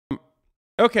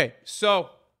Okay, so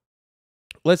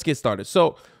let's get started.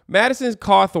 So Madison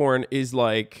Cawthorne is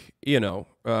like, Madison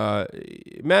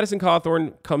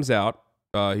Cawthorne comes out.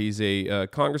 He's a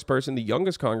congressperson, the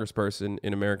youngest congressperson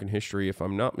in American history, if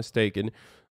I'm not mistaken,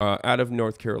 out of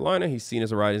North Carolina. He's seen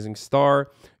as a rising star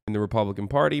in the Republican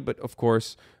Party. But of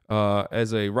course,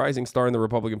 as a rising star in the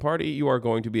Republican Party, you are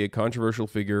going to be a controversial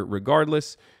figure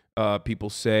regardless. People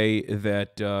say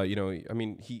that,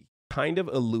 he kind of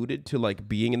alluded to like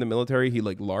being in the military. He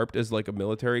like LARPed as like a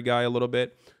military guy a little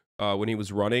bit when he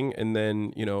was running, and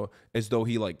then as though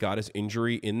he like got his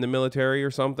injury in the military or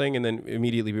something, and then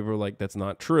immediately people were like, that's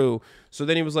not true. So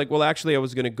then he was like, well, actually I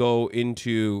was going to go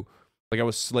into, like, I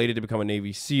was slated to become a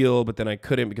Navy SEAL, but then I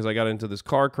couldn't because I got into this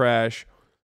car crash.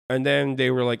 And then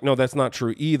they were like, no, that's not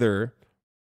true either.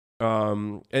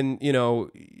 There's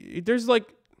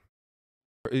like,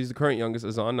 he's the current youngest.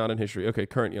 Is on, not in history. Okay,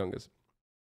 current youngest.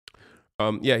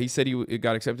 Yeah, he said he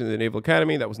got accepted in the Naval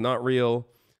Academy. That was not real.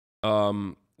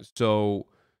 So,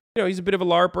 he's a bit of a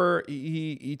LARPer.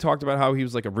 He talked about how he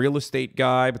was like a real estate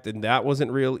guy, but then that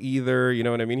wasn't real either. You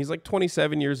know what I mean? He's like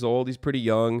 27 years old. He's pretty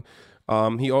young.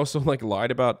 He also like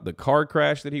lied about the car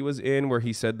crash that he was in, where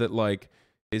he said that like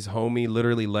his homie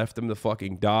literally left him to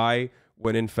fucking die,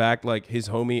 when in fact like his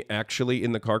homie actually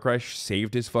in the car crash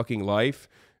saved his fucking life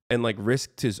and like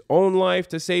risked his own life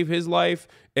to save his life.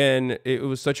 And it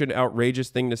was such an outrageous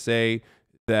thing to say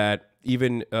that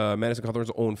even Madison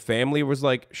Cawthorne's own family was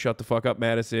like, shut the fuck up,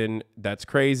 Madison. That's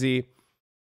crazy.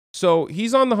 So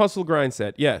he's on the hustle grind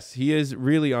set. Yes, he is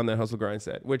really on that hustle grind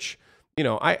set, which,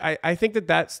 I think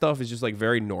that stuff is just like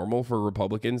very normal for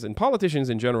Republicans and politicians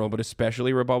in general, but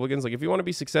especially Republicans. Like if you want to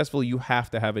be successful, you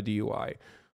have to have a DUI,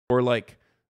 or like,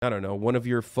 I don't know, one of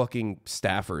your fucking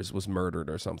staffers was murdered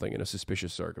or something in a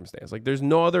suspicious circumstance. Like there's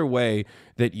no other way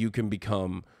that you can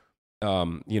become,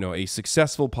 a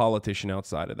successful politician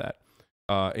outside of that,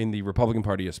 in the Republican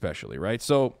Party especially, right?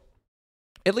 So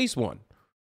at least one.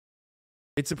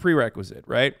 It's a prerequisite,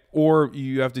 right? Or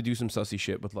you have to do some sussy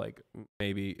shit with like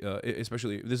maybe,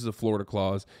 especially, this is a Florida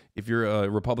clause. If you're a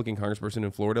Republican congressperson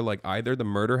in Florida, like either the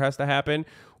murder has to happen,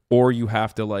 or you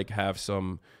have to like have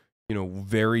some,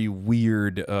 very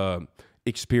weird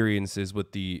experiences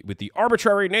with the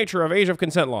arbitrary nature of age of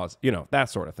consent laws, that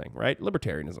sort of thing, right?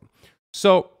 Libertarianism.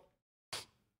 So,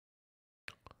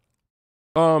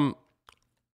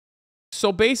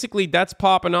 So basically that's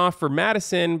popping off for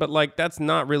Madison, but like that's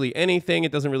not really anything.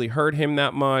 It doesn't really hurt him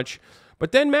that much.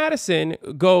 But then Madison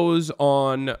goes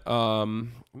on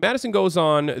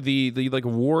the like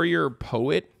warrior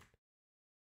poet.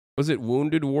 Was it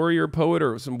Wounded Warrior Poet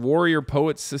or some Warrior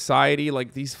Poets Society?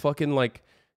 Like these fucking like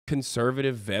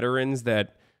conservative veterans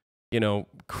that,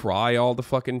 cry all the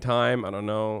fucking time. I don't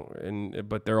know.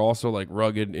 But they're also like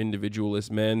rugged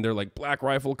individualist men. They're like Black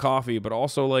Rifle Coffee, but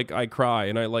also like I cry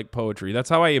and I like poetry. That's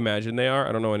how I imagine they are.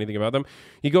 I don't know anything about them.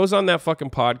 He goes on that fucking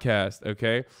podcast,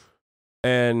 okay?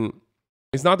 And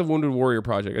it's not the Wounded Warrior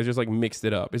Project. I just like mixed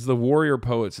it up. It's the Warrior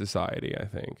Poet Society, I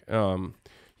think.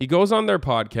 He goes on their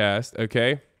podcast,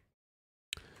 okay?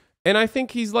 And I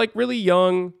think he's like really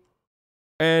young,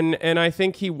 and I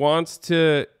think he wants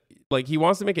to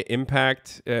make an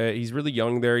impact. He's really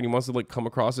young there, and he wants to like come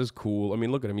across as cool. I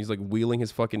mean, look at him. He's like wheeling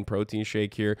his fucking protein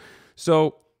shake here.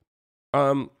 So,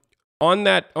 on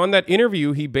that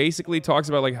interview, he basically talks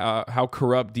about like how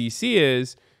corrupt DC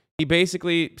is. He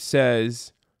basically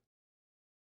says,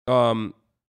 this. I'm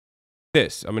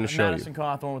going to show Madison you.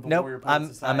 Cawthorne with the Nope, Warrior Poets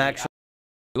Society. I'm actually.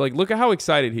 Like, look at how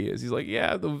excited he is. He's like,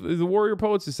 yeah, the Warrior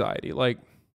Poet Society. Like,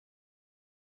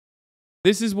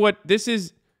 this is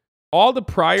all the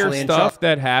prior stuff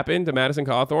that happened to Madison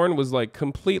Cawthorne was like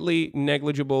completely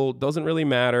negligible, doesn't really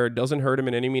matter, doesn't hurt him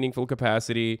in any meaningful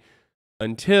capacity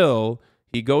until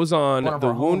he goes on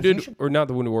the Wounded, or not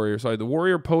the Wounded Warrior, sorry, the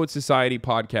Warrior Poet Society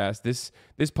podcast, this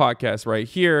podcast right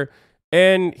here,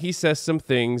 and he says some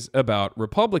things about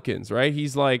Republicans, right?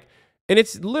 He's like, and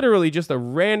it's literally just a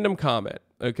random comment,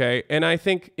 okay? And I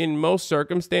think in most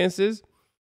circumstances,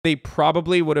 they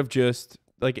probably would have just,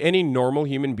 like any normal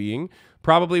human being,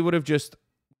 probably would have just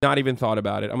not even thought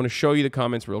about it. I'm going to show you the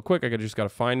comments real quick. I just got to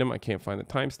find them. I can't find the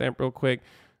timestamp real quick.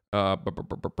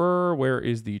 Where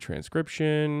is the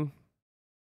transcription?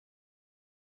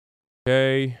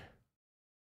 Okay.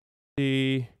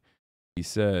 He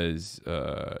says,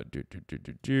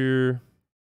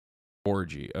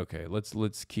 orgy. Okay,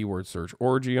 let's keyword search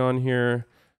orgy on here.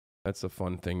 That's a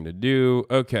fun thing to do.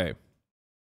 Okay,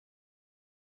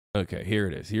 here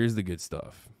it is. Here's the good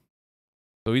stuff.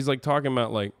 So he's like talking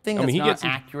about like, The thing that's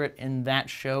not accurate in that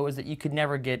show is that you could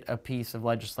never get a piece of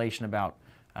legislation about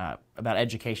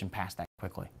education passed that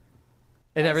quickly.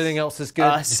 And everything else is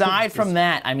good. Aside from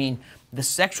that, I mean, the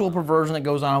sexual perversion that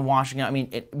goes on in Washington. I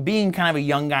mean, being kind of a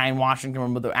young guy in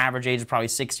Washington, with the average age is probably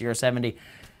 60 or 70.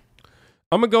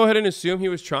 I'm gonna go ahead and assume he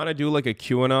was trying to do like a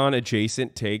QAnon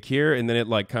adjacent take here, and then it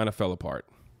like kind of fell apart.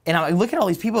 And I look at all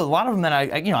these people, a lot of them that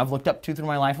I've looked up to through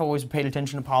my life. I've always paid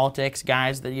attention to politics,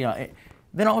 guys that,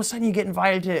 then all of a sudden you get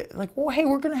invited to, like, well, hey,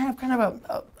 we're going to have kind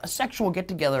of a sexual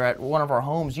get-together at one of our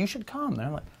homes. You should come. And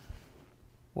I'm like,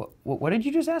 what did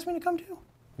you just ask me to come to?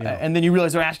 Yeah. And then you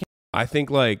realize they're asking. I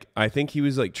think he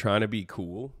was like trying to be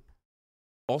cool.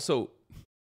 Also,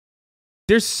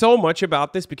 there's so much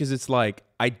about this because it's like,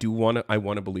 I want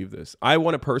to believe this. I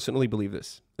want to personally believe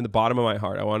this. In the bottom of my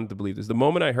heart, I wanted to believe this. The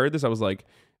moment I heard this, I was like,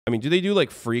 I mean, do they do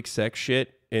like freak sex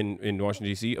shit in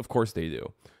Washington, D.C.? Of course they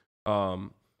do.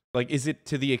 Like, is it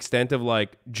to the extent of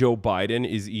like Joe Biden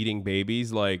is eating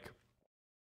babies? Like,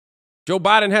 Joe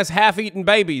Biden has half-eaten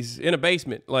babies in a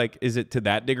basement. Like, is it to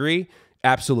that degree?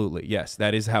 Absolutely. Yes,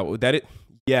 that is how that it.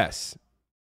 Yes,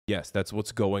 that's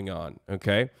what's going on.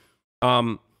 Okay.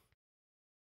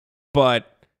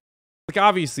 But like,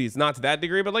 obviously it's not to that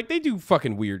degree, but like they do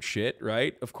fucking weird shit,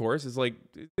 right? Of course, it's like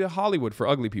Hollywood for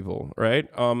ugly people, right?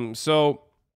 So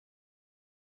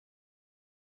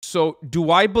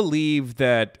do I believe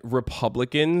that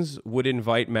Republicans would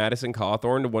invite Madison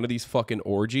Cawthorne to one of these fucking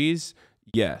orgies?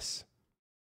 Yes.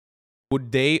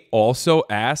 Would they also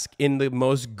ask in the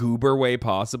most goober way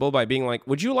possible by being like,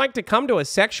 would you like to come to a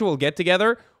sexual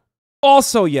get-together?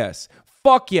 Also yes.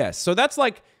 Fuck yes. So that's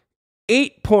like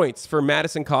 8 points for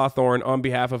Madison Cawthorne on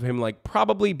behalf of him, like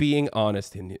probably being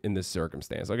honest in this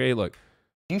circumstance. Okay, look.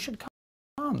 You should come.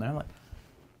 And I'm like,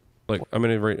 I'm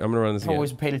gonna run this again. I've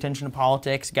always paid attention to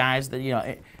politics, guys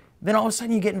that, then all of a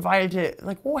sudden you get invited to,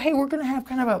 like, well, hey, we're going to have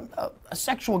kind of a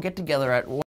sexual get-together at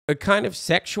one. A kind of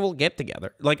sexual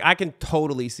get-together. Like, I can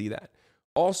totally see that.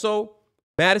 Also,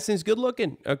 Madison's good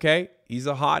looking, okay? He's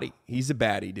a hottie. He's a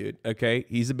baddie, dude, okay?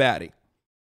 He's a baddie.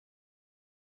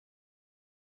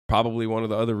 Probably one of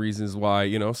the other reasons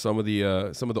why, some of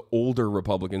the older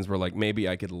Republicans were like, maybe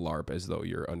I could LARP as though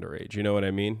you're underage. You know what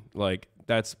I mean? Like,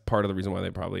 that's part of the reason why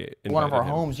they probably invited one of our him.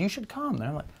 homes. You should come. And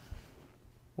I'm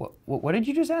like, what did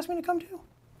you just ask me to come to?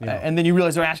 Yeah. And then you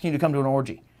realize they're asking you to come to an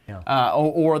orgy. Yeah.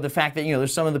 Or the fact that,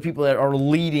 there's some of the people that are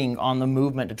leading on the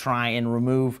movement to try and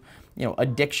remove,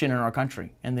 addiction in our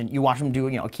country. And then you watch them do,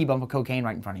 a key bump of cocaine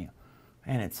right in front of you.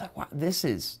 And it's like, wow, this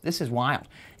is wild.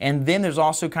 And then there's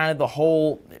also kind of the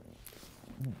whole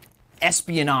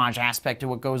espionage aspect to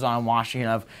what goes on in Washington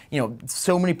of,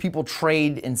 so many people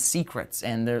trade in secrets,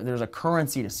 and there's a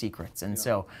currency to secrets. And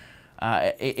so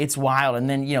it's wild. And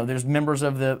then, there's members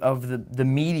of the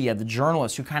media, the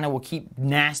journalists, who kind of will keep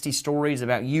nasty stories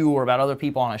about you or about other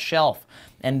people on a shelf.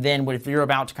 And then if you're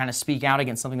about to kind of speak out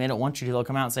against something they don't want you to, they'll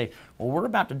come out and say, well, we're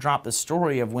about to drop the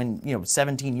story of when,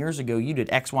 17 years ago you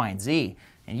did X, Y, and Z,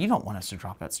 and you don't want us to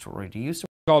drop that story, do you? So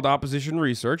called opposition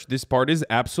research. This part is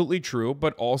absolutely true,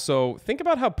 but also think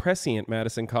about how prescient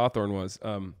Madison Cawthorne was.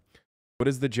 What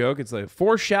is the joke? It's like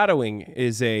foreshadowing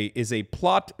is a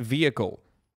plot vehicle.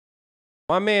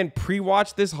 My man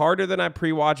pre-watched this harder than I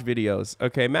pre-watch videos.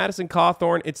 Okay, Madison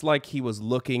Cawthorne, it's like he was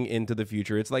looking into the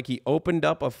future. It's like he opened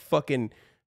up a fucking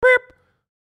beep,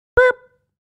 beep.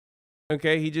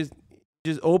 Okay, he just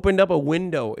opened up a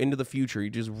window into the future. He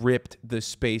just ripped the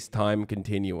space-time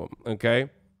continuum, okay?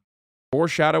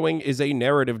 Foreshadowing is a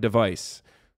narrative device.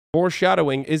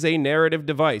 Foreshadowing is a narrative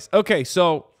device. Okay,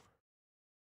 so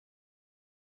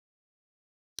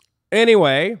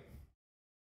anyway,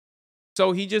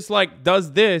 so he just like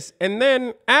does this, and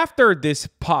then after this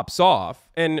pops off,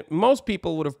 and most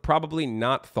people would have probably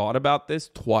not thought about this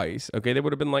twice, okay? They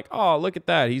would have been like, oh, look at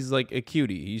that. He's like a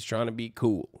cutie. He's trying to be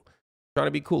cool. Trying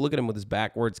to be cool. Look at him with his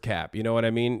backwards cap. You know what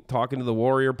I mean? Talking to the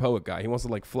warrior poet guy. He wants to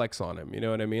like flex on him. You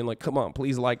know what I mean? Like, come on,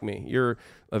 please like me. You're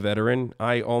a veteran.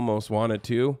 I almost wanted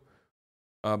to,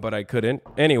 but I couldn't.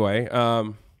 Anyway,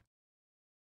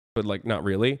 but like not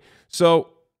really. So,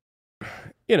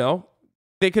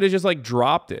 they could have just like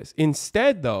dropped this.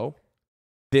 Instead, though,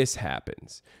 this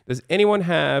happens. Does anyone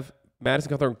have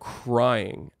Madison Cawthorne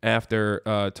crying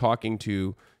after talking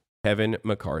to Kevin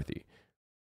McCarthy?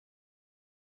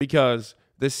 Because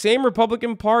the same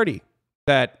Republican Party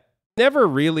that never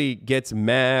really gets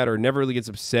mad or never really gets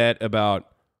upset about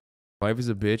life is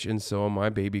a bitch and so am I,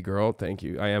 baby girl. Thank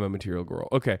you. I am a material girl.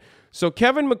 Okay. So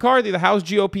Kevin McCarthy, the House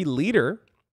GOP leader,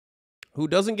 who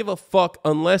doesn't give a fuck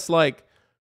unless like,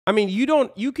 I mean,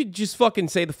 you could just fucking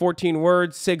say the 14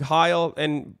 words, Sig Heil,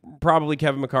 and probably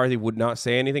Kevin McCarthy would not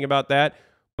say anything about that.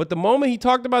 But the moment he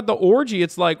talked about the orgy,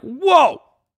 it's like, whoa,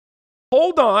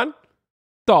 hold on.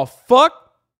 The fuck?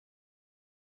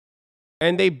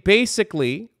 And they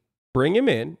basically bring him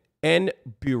in and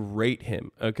berate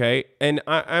him, okay? And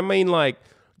I mean, like,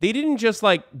 they didn't just,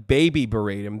 like, baby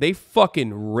berate him. They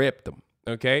fucking ripped him,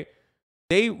 okay?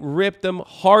 They ripped him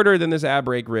harder than this ad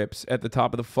break rips at the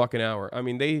top of the fucking hour. I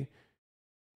mean, they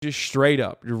just straight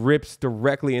up rips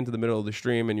directly into the middle of the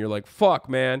stream, and you're like, fuck,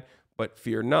 man. But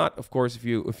fear not. Of course, if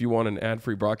you want an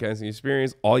ad-free broadcasting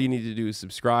experience, all you need to do is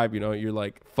subscribe. You know, you're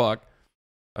like, fuck,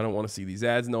 I don't want to see these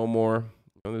ads no more.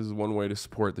 You know, this is one way to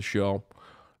support the show.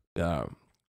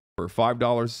 For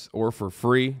 $5 or for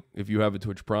free, if you have a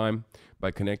Twitch Prime, by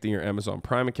connecting your Amazon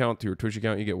Prime account to your Twitch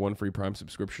account, you get one free Prime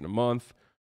subscription a month.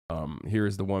 Here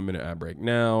is the 1 minute ad break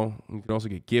now. You can also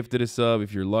get gifted a sub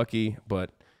if you're lucky,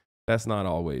 but that's not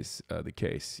always the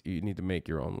case. You need to make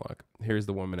your own luck. Here's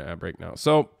the 1 minute ad break now.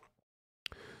 So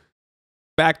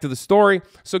back to the story.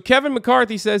 So Kevin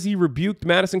McCarthy says he rebuked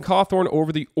Madison Cawthorne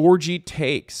over the orgy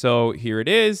take. So here it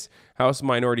is. House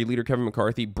Minority Leader Kevin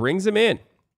McCarthy brings him in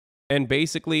and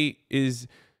basically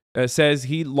says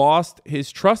he lost his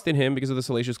trust in him because of the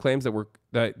salacious claims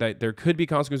that there could be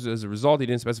consequences as a result. He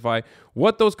didn't specify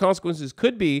what those consequences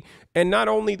could be. And not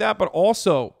only that, but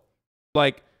also,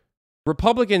 like,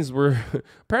 Republicans were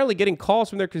apparently getting calls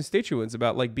from their constituents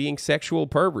about, like, being sexual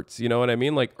perverts. You know what I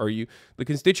mean? Like, the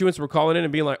constituents were calling in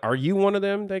and being like, are you one of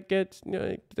them that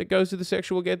that goes to the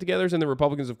sexual get-togethers? And the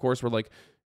Republicans, of course, were like,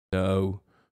 no,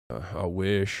 I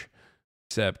wish,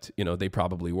 except, they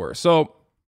probably were. So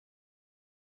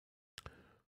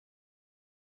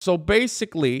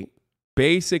basically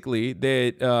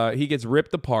that he gets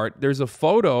ripped apart. There's a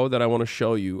photo that I want to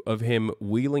show you of him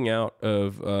wheeling out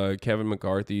of Kevin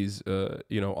McCarthy's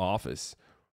office,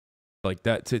 like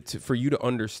that, for you to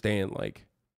understand. Like,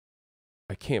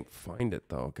 I can't find it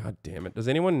though. God damn it! Does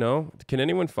anyone know? Can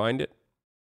anyone find it?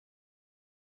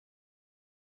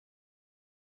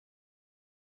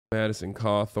 Madison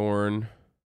Cawthorne.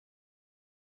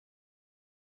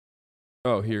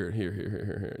 Oh,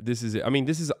 here. This is it. I mean,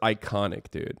 this is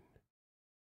iconic, dude.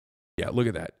 Yeah, look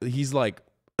at that. He's like,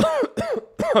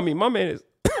 I mean, my man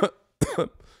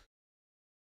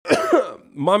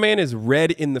is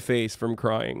red in the face from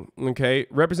crying. Okay,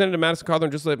 Representative Madison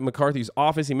Cawthorne just left McCarthy's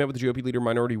office. He met with the GOP leader,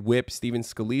 Minority Whip Stephen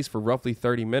Scalise, for roughly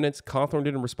 30 minutes. Cawthorne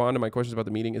didn't respond to my questions about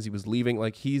the meeting as he was leaving.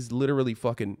 Like, he's literally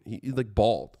he's like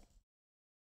bald.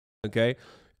 Okay.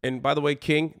 And by the way,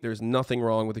 King, there's nothing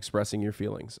wrong with expressing your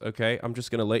feelings, okay? I'm just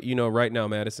going to let you know right now,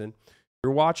 Madison,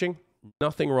 you're watching,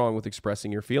 nothing wrong with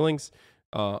expressing your feelings.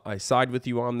 I side with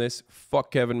you on this.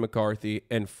 Fuck Kevin McCarthy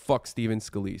and fuck Stephen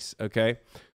Scalise, okay?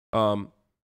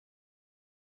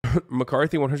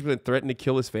 McCarthy 100% threatened to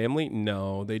kill his family?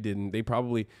 No, they didn't. They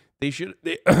probably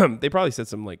said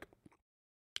some, like,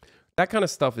 that kind of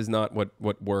stuff is not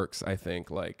what works, I think.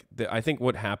 Like, I think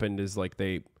what happened is, like,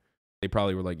 they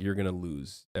probably were like, you're going to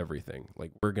lose everything.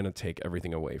 Like, we're going to take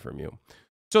everything away from you.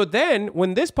 So then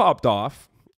when this popped off,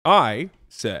 I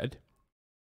said,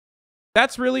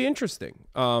 that's really interesting.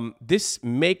 This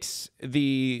makes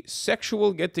the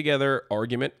sexual get-together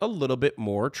argument a little bit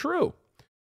more true.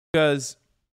 Because,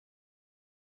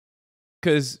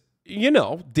 this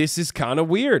is kind of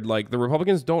weird. Like, the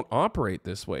Republicans don't operate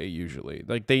this way usually.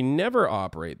 Like, they never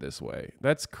operate this way.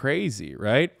 That's crazy,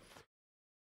 right?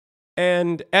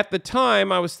 And at the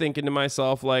time, I was thinking to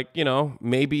myself, like,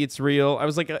 maybe it's real. I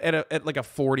was like at like a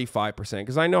 45%,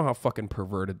 because I know how fucking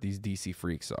perverted these DC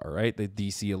freaks are, right? The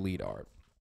DC elite are.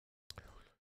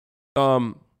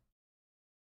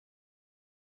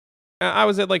 I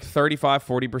was at like 35,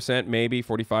 40%, maybe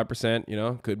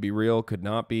 45%, could be real, could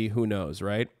not be, who knows,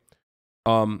 right?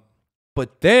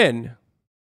 But then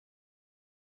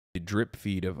the drip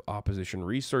feed of opposition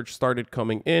research started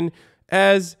coming in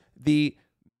as the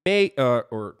May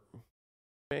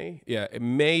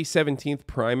 17th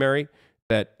primary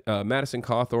that Madison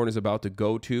Cawthorne is about to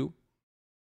go to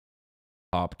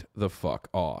popped the fuck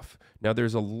off. Now,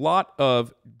 there's a lot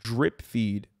of drip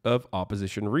feed of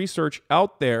opposition research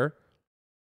out there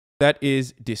that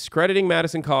is discrediting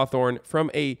Madison Cawthorne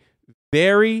from a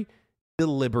very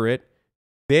deliberate,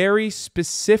 very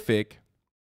specific,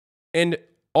 and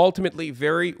ultimately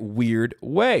very weird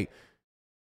way.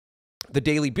 The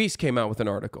Daily Beast came out with an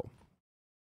article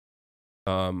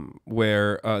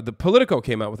where the Politico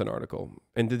came out with an article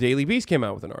and the Daily Beast came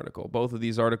out with an article. Both of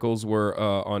these articles were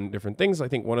on different things. I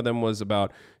think one of them was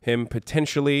about him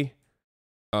potentially,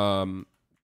 Madison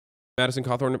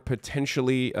Cawthorne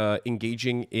potentially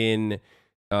engaging in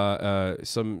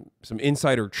some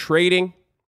insider trading.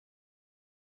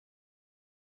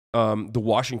 The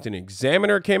Washington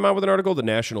Examiner came out with an article. The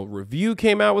National Review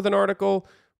came out with an article.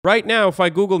 Right now, if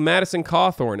I Google Madison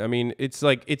Cawthorne, I mean,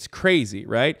 it's crazy,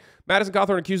 right? Madison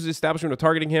Cawthorne accuses the establishment of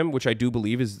targeting him, which I do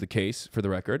believe is the case, for the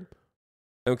record.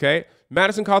 Okay.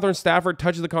 Madison Cawthorne Stafford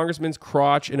touches the congressman's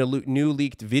crotch in a new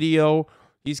leaked video.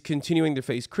 He's continuing to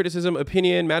face criticism.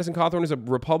 Opinion: Madison Cawthorne is a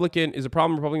Republican, is a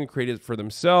problem Republicans created for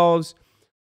themselves.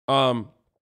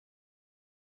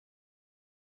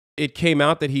 It came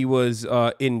out that he was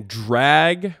in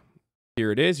drag.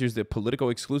 Here it is. Here's the Politico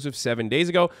exclusive 7 days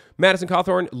ago. Madison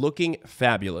Cawthorne looking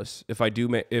fabulous. If I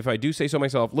do say so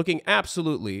myself, looking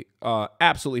absolutely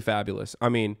fabulous. I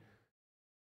mean,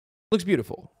 looks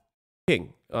beautiful.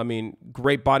 King. I mean,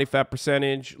 great body fat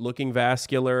percentage, looking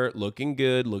vascular, looking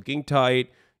good, looking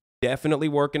tight, definitely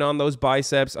working on those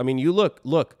biceps. I mean, you look,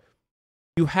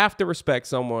 you have to respect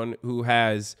someone who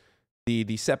has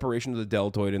the separation of the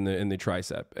deltoid in the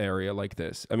tricep area like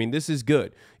this. I mean, this is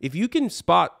good. If you can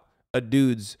spot a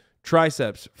dude's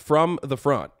triceps from the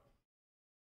front,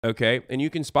 okay, and you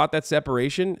can spot that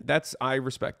separation, I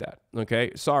respect that.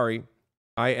 Okay, sorry,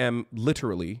 I am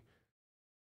literally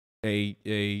a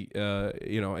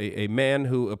man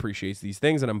who appreciates these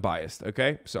things, and I'm biased.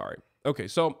 Okay, sorry. Okay,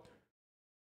 so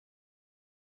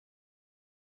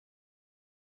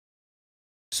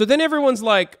then everyone's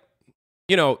like,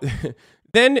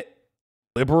 then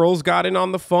liberals got in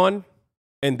on the fun,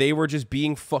 and they were just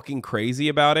being fucking crazy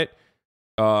about it.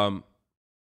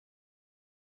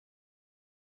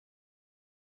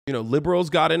 Liberals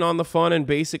got in on the fun and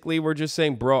basically were just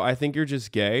saying, bro, I think you're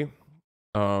just gay.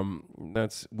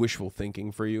 That's wishful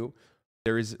thinking for you.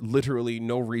 There is literally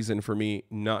no reason for me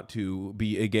not to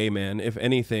be a gay man. If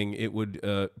anything, it would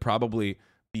probably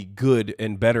be good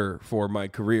and better for my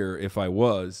career if I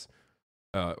was,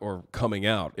 or coming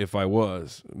out if I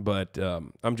was. But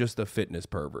I'm just a fitness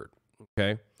pervert,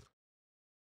 okay?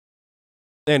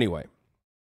 Anyway.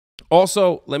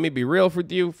 Also, let me be real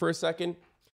with you for a second.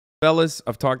 Fellas,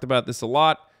 I've talked about this a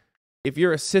lot. If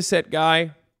you're a cishet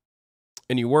guy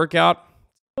and you work out,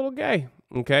 it's a little gay,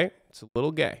 okay? It's a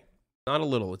little gay. Not a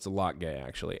little, it's a lot gay,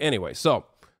 actually. Anyway, so,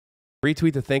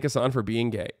 retweet to thank Hassan for being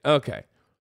gay. Okay.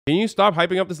 Can you stop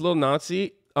hyping up this little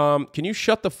Nazi? Can you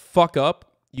shut the fuck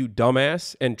up, you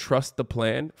dumbass, and trust the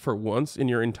plan for once in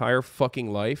your entire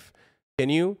fucking life? Can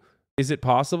you? Is it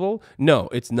possible? No,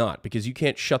 it's not, because you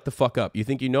can't shut the fuck up. You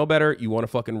think you know better. You want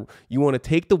to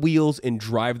take the wheels and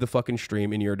drive the fucking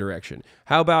stream in your direction.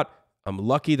 How about, I'm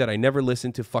lucky that I never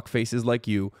listened to fuckfaces like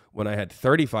you when I had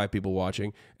 35 people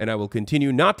watching, and I will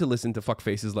continue not to listen to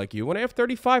fuckfaces like you when I have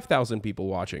 35,000 people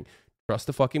watching. Trust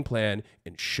the fucking plan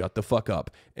and shut the fuck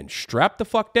up and strap the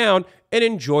fuck down and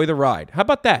enjoy the ride. How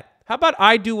about that? How about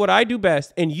I do what I do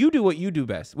best and you do what you do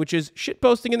best, which is shit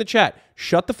posting in the chat.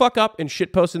 Shut the fuck up and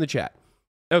shit post in the chat.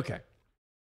 Okay.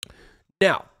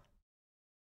 Now,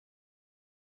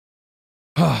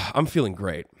 I'm feeling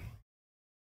great.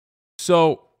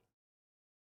 So,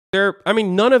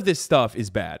 none of this stuff is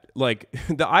bad. Like,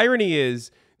 the irony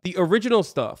is, the original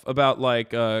stuff about,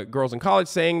 like, girls in college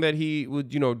saying that he would,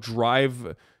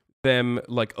 drive them,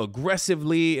 like,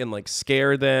 aggressively and, like,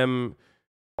 scare them,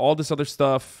 all this other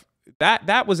stuff,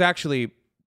 that was actually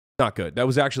not good. That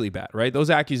was actually bad, right? Those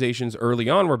accusations early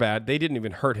on were bad. They didn't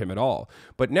even hurt him at all.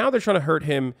 But now they're trying to hurt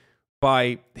him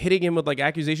by hitting him with, like,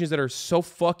 accusations that are so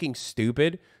fucking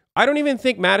stupid. I don't even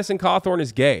think Madison Cawthorne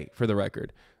is gay, for the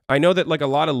record. I know that, like, a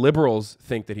lot of liberals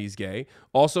think that he's gay.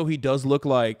 Also, he does look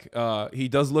like a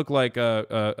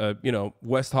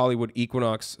West Hollywood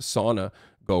Equinox sauna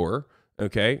goer.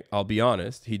 Okay, I'll be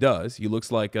honest, he does. He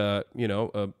looks like a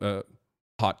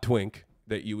hot twink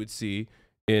that you would see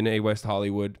in a West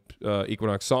Hollywood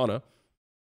Equinox sauna.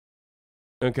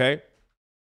 Okay.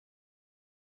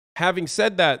 Having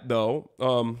said that, though,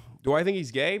 do I think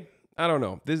he's gay? I don't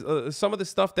know. Some of the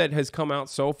stuff that has come out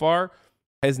so far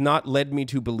has not led me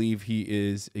to believe he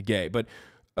is gay. But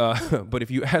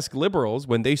if you ask liberals,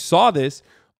 when they saw this,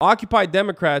 Occupy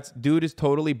Democrats, dude is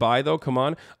totally bi, though. Come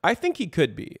on. I think he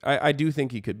could be. I do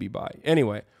think he could be bi.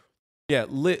 Anyway, yeah,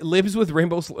 libs with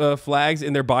rainbow flags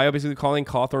in their bio basically calling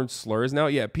Cawthorne slurs now.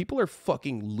 Yeah, people are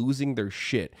fucking losing their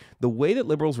shit. The way that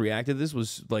liberals reacted to this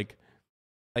was, like,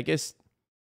 I guess,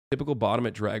 typical bottom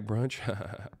at drag brunch.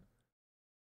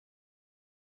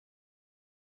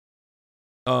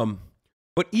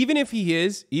 But even if he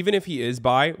is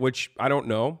bi, which I don't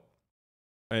know,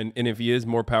 and if he is,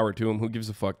 more power to him. Who gives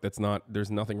a fuck? There's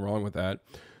nothing wrong with that.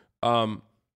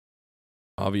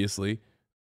 Obviously.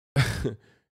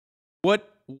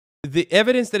 What the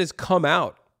evidence that has come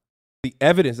out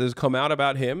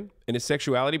about him and his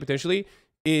sexuality potentially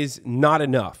is not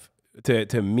enough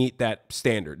to meet that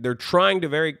standard. They're trying to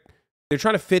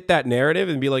fit that narrative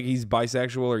and be like he's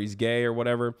bisexual or he's gay or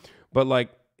whatever, but, like,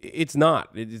 it's not.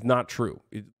 It is not true.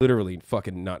 It's literally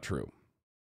fucking not true.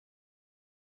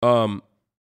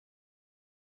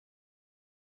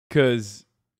 Because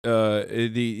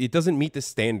it doesn't meet the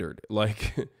standard.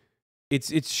 Like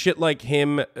it's shit like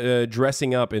him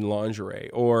dressing up in lingerie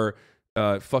or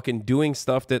fucking doing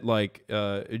stuff that like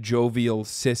jovial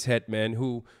cishet men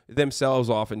who themselves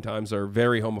oftentimes are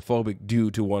very homophobic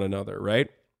do to one another, right?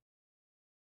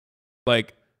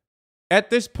 Like at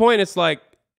this point, it's like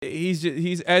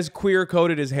he's as queer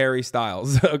coded as Harry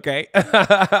Styles. Okay,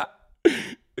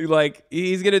 like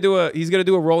he's gonna do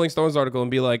a Rolling Stones article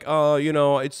and be like, oh, you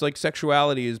know, it's like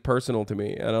sexuality is personal to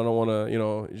me, and I don't want to, you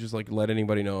know, just like let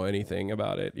anybody know anything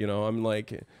about it. You know, I'm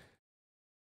like.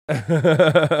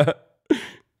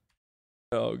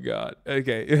 Oh God.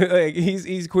 Okay. Like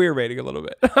he's queer baiting a little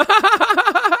bit.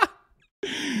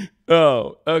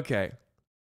 Oh, okay.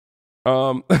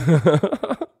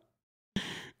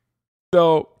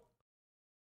 So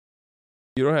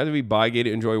you don't have to be bi gay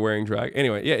to enjoy wearing drag.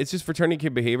 Anyway, yeah, it's just fraternity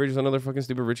kid behavior. Just another fucking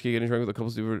stupid rich kid getting drunk with a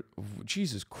couple stupid.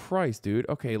 Jesus Christ, dude.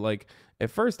 Okay, like at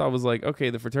first I was like, okay,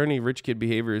 the fraternity rich kid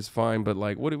behavior is fine, but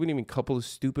like, what do we mean? Couple of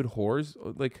stupid whores?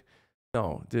 Like.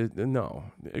 No, no,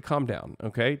 calm down,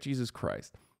 okay? Jesus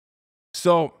Christ.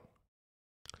 So,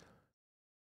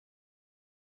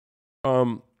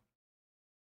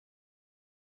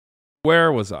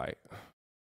 where was I?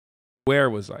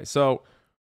 So,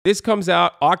 this comes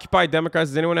out, Occupy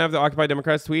Democrats. Does anyone have the Occupy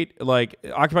Democrats tweet? Like,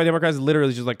 Occupy Democrats is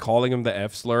literally just like calling him the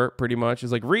F slur, pretty much.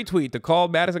 It's like, retweet to call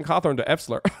Madison Cawthorne the F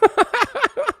slur.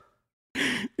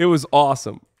 It was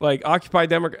awesome. Like, Occupy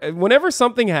Democrats, whenever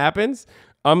something happens,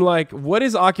 I'm like, what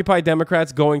is Occupy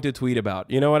Democrats going to tweet about?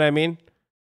 You know what I mean?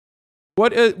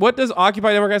 What does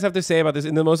Occupy Democrats have to say about this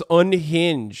in the most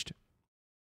unhinged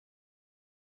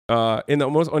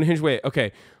way?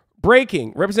 Okay.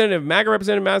 Breaking. MAGA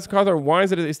Representative Madison Cawthorne whines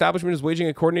that the establishment is waging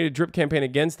a coordinated drip campaign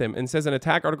against him and says an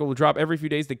attack article will drop every few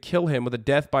days to kill him with a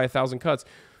death by 1,000 cuts.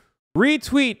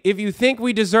 Retweet if you think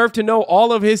we deserve to know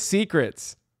all of his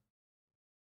secrets.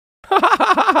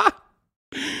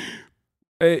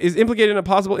 Is implicated in a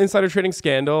possible insider trading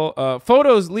scandal.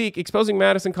 Photos leak exposing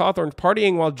Madison Cawthorne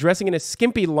partying while dressing in a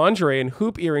skimpy lingerie and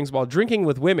hoop earrings while drinking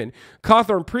with women.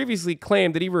 Cawthorne previously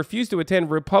claimed that he refused to attend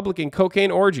Republican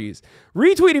cocaine orgies.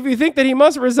 Retweet if you think that he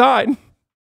must resign.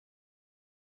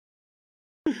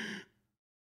 This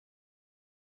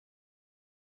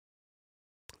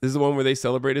is the one where they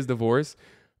celebrate his divorce.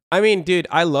 I mean, dude,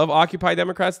 I love Occupy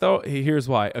Democrats, though. Here's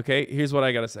why, okay? Here's what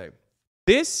I gotta say.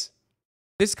 This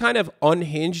kind of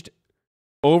unhinged,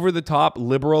 over-the-top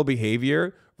liberal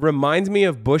behavior reminds me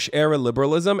of Bush-era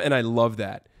liberalism, and I love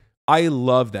that. I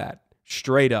love that,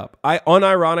 straight up. I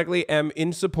unironically am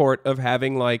in support of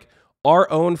having, like, our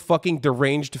own fucking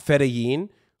deranged Fedayeen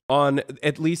on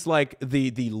at least, like,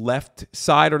 the left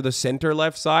side or the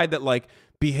center-left side that, like,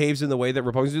 behaves in the way that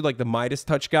Republicans do, like the Midas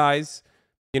touch guys.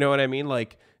 You know what I mean?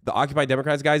 Like, the Occupy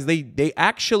Democrats guys, they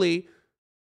actually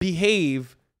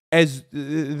behave as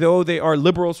though they are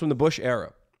liberals from the Bush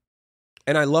era.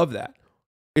 And I love that.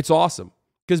 It's awesome.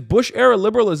 Because Bush era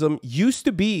liberalism used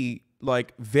to be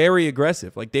like very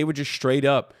aggressive. Like they would just straight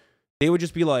up, they would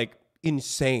just be like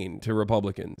insane to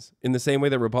Republicans in the same way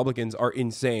that Republicans are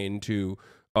insane to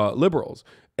liberals.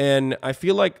 And I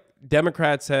feel like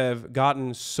Democrats have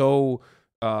gotten so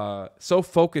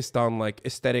focused on like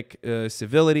aesthetic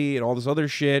civility and all this other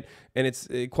shit. And it's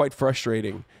quite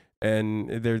frustrating. And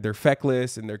they're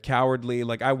feckless and they're cowardly.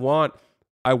 Like I want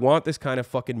this kind of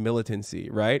fucking militancy,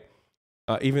 right?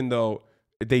 Even though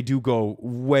they do go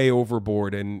way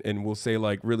overboard and will say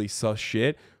like really sus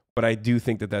shit, but I do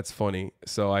think that that's funny.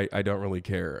 So I don't really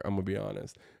care. I'm gonna be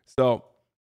honest. So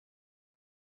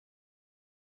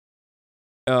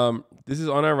this is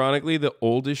unironically the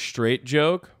oldest straight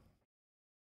joke.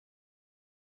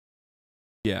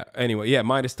 Yeah, anyway, yeah,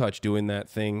 Midas Touch doing that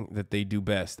thing that they do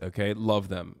best, okay? Love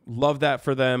them. Love that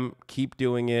for them. Keep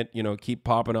doing it. You know, keep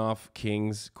popping off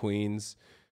kings, queens,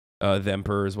 the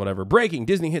emperors, whatever. Breaking,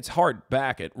 Disney hits hard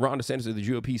back at Ron DeSantis of the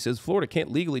GOP, says Florida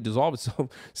can't legally dissolve its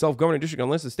self-governing district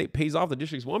unless the state pays off the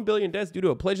district's $1 billion debts due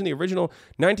to a pledge in the original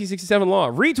 1967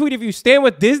 law. Retweet if you stand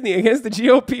with Disney against the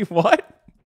GOP. What?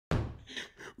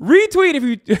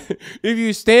 Retweet if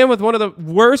you stand with one of the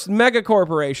worst mega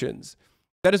corporations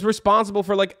that is responsible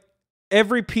for like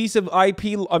every piece of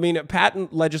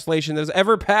patent legislation that has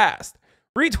ever passed.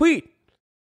 Retweet.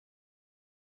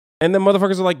 And then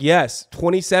motherfuckers are like, yes,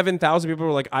 27,000 people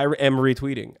are like, I am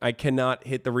retweeting. I cannot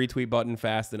hit the retweet button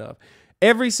fast enough.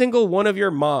 Every single one of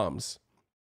your moms,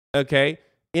 okay,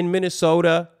 in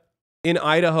Minnesota, in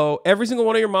Idaho, every single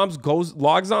one of your moms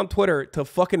logs on Twitter to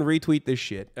fucking retweet this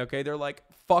shit. Okay, they're like,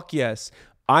 fuck yes,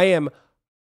 I am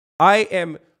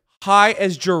high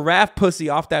as giraffe pussy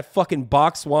off that fucking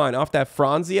box wine, off that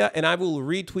Franzia, and I will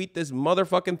retweet this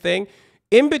motherfucking thing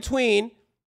in between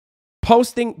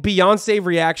posting Beyonce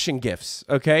reaction gifs,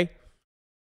 okay?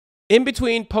 In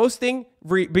between posting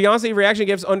Beyonce reaction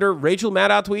gifs under Rachel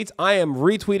Maddow tweets, I am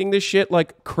retweeting this shit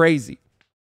like crazy.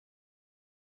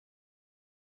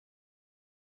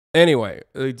 Anyway,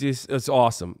 it's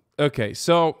awesome. Okay,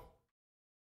 so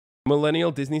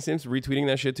millennial Disney Sims retweeting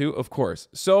that shit too, of course.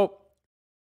 So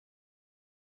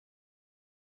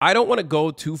I don't want to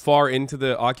go too far into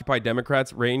the Occupy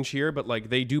Democrats range here, but like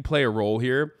they do play a role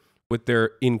here with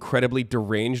their incredibly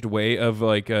deranged way of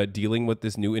like dealing with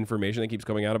this new information that keeps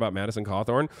coming out about Madison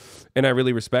Cawthorne, and I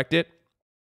really respect it.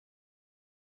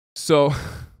 So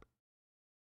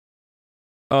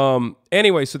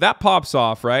anyway, so that pops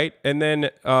off, right? And then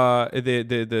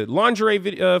the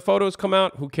lingerie photos come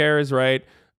out. Who cares, right?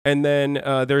 And then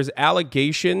there's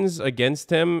allegations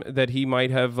against him that he might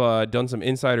have done some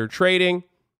insider trading.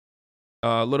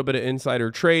 A little bit of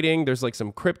insider trading. There's like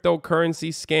some cryptocurrency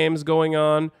scams going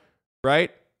on,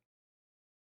 right?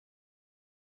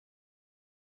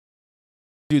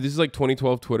 Dude, this is like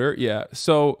 2012 Twitter. Yeah.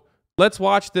 So let's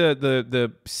watch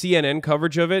the CNN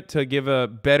coverage of it to give a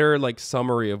better like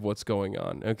summary of what's going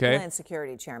on. Okay. Homeland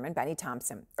Security Chairman Benny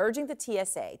Thompson urging the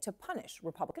TSA to punish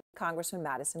Republican Congressman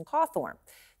Madison Cawthorne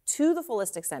to the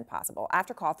fullest extent possible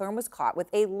after Cawthorne was caught with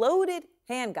a loaded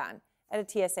handgun at a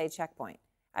TSA checkpoint.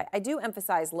 I do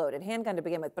emphasize loaded handgun to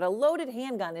begin with, but a loaded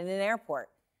handgun in an airport.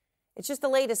 It's just the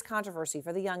latest controversy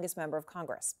for the youngest member of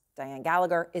Congress. Diane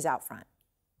Gallagher is out front.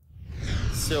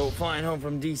 So flying home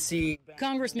from D.C.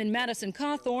 Congressman Madison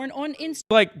Cawthorne on Instagram.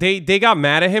 Like they got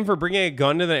mad at him for bringing a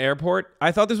gun to the airport.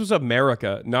 I thought this was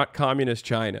America, not communist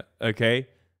China. Okay,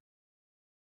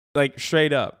 like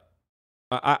straight up.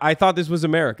 I thought this was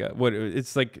America.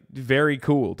 It's like very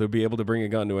cool to be able to bring a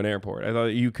gun to an airport. I thought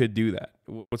you could do that.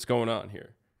 What's going on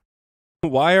here?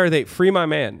 Why are they free my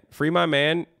man? Free my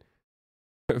man.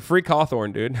 Free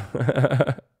Cawthorne, dude.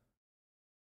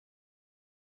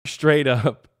 Straight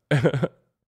up.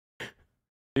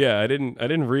 Yeah, I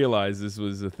didn't realize this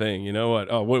was a thing. You know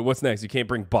what? Oh, what's next? You can't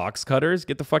bring box cutters?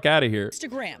 Get the fuck out of here.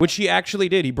 Instagram. Which he actually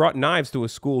did. He brought knives to a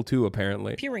school too,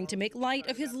 apparently. Appearing to make light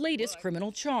of his latest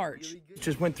criminal charge.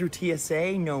 Just went through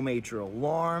TSA, no major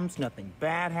alarms, nothing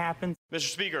bad happened.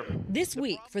 Mr. Speaker. This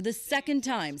week, for the second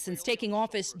time since taking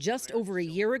office just over a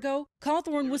year ago,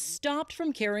 Cawthorne was stopped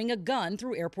from carrying a gun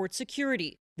through airport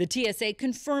security. The TSA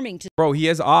confirming to... Bro, he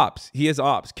has ops. He has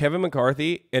ops. Kevin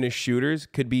McCarthy and his shooters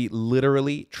could be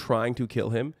literally trying to kill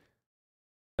him,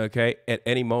 okay, at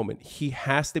any moment. He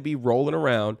has to be rolling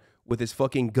around with his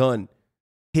fucking gun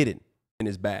hidden in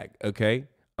his bag, okay?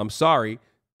 I'm sorry.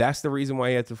 That's the reason why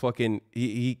he had to fucking...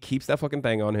 He keeps that fucking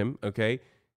thing on him, okay?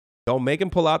 Don't make him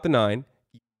pull out the 9.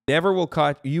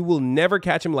 You will never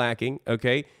catch him lacking,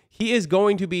 okay? He is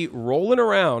going to be rolling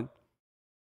around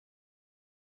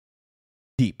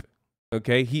deep,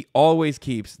 okay? He always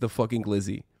keeps the fucking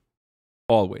glizzy.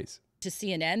 Always. To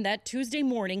CNN that Tuesday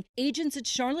morning, agents at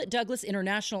Charlotte Douglas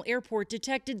International Airport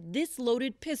detected this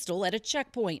loaded pistol at a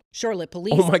checkpoint. Charlotte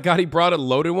police... Oh my God, he brought a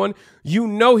loaded one? You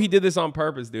know he did this on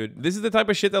purpose, dude. This is the type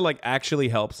of shit that like actually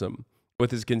helps him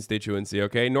with his constituency,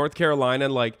 okay? North Carolina,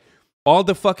 like all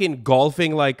the fucking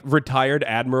golfing like retired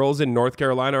admirals in North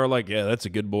Carolina are like, yeah, that's a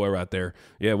good boy right there.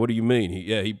 Yeah, what do you mean?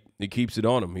 He keeps it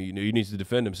on him. He needs to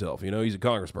defend himself. You know, he's a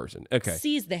congressperson. Okay.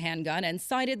 Seized the handgun and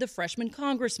cited the freshman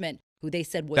congressman, who they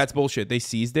said was... That's bullshit. They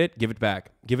seized it. Give it back.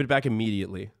 Give it back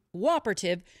immediately.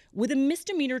 ...cooperative with a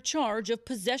misdemeanor charge of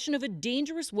possession of a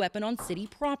dangerous weapon on city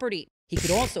property. He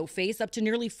could also face up to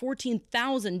nearly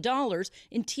 $14,000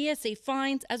 in TSA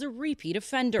fines as a repeat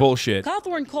offender. Bullshit.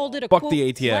 Cawthorne called it a, Fuck quote,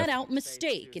 the ATF. flat-out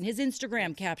mistake in his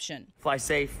Instagram caption. Fly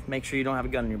safe, make sure you don't have a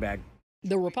gun in your bag.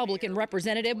 The Republican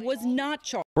representative was not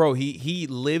charged. Bro, he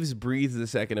lives, breathes the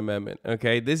Second Amendment,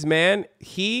 okay? This man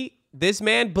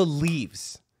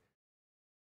believes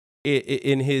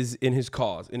in his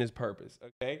cause, in his purpose,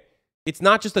 okay? It's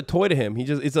not just a toy to him.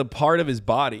 It's a part of his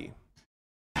body.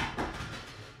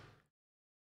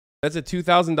 That's a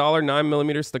 $2,000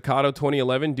 9mm staccato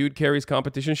 2011. Dude carries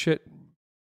competition shit.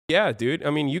 Yeah, dude. I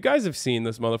mean, you guys have seen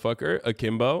this motherfucker,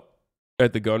 akimbo,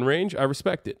 at the gun range. I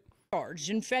respect it. Charged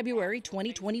in February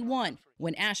 2021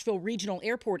 when Asheville Regional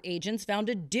Airport agents found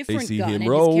a different see gun him in his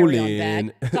carry-on rolling.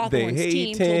 bag. They Cawthorne's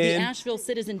team told the hating. Asheville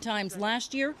Citizen Times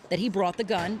last year that he brought the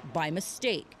gun by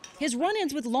mistake. His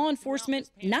run-ins with law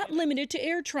enforcement not limited to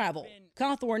air travel.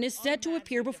 Cawthorne is set to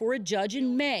appear before a judge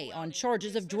in May on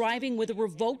charges of driving with a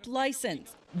revoked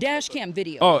license. Dashcam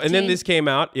video. Oh, and then this came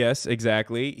out. Yes,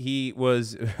 exactly. He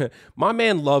was... My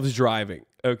man loves driving,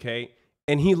 okay?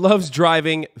 And he loves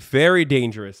driving very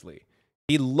dangerously.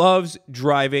 He loves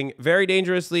driving very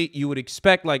dangerously. You would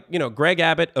expect, like, you know, Greg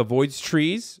Abbott avoids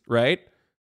trees, right?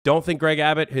 Don't think Greg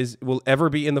Abbott will ever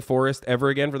be in the forest ever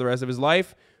again for the rest of his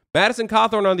life. Madison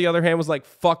Cawthorne, on the other hand, was like,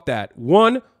 fuck that.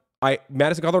 One,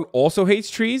 Madison Cawthorne also hates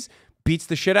trees, beats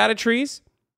the shit out of trees.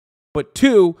 But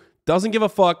two, doesn't give a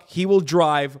fuck. He will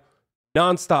drive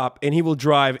nonstop, and he will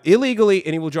drive illegally,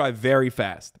 and he will drive very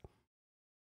fast.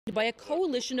 By a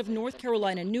coalition of North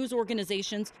Carolina news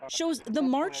organizations shows the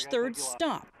March 3rd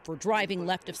stop for driving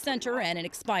left of center and an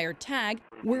expired tag,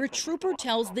 where a trooper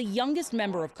tells the youngest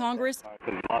member of Congress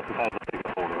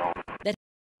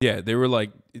that they were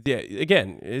like,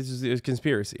 again, it's a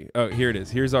conspiracy. Oh, here it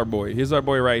is. Here's our boy. Here's our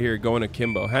boy right here going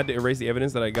akimbo. Had to erase the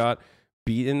evidence that I got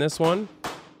beat in this one.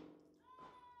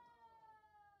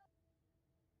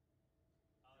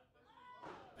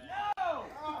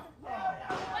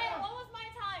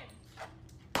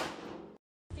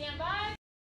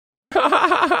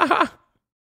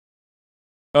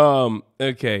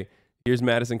 Okay. Here's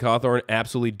Madison Cawthorne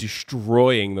absolutely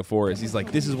destroying the forest. He's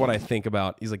like, this is what I think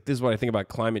about. He's like, this is what I think about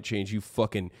climate change, you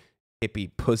fucking hippie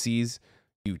pussies,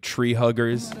 you tree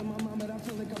huggers.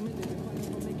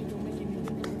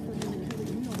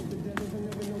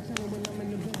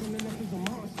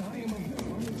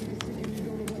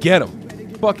 Get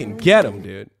him. Fucking get him,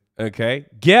 dude. Okay?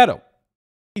 Get him.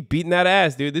 He's beating that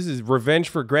ass, dude. This is revenge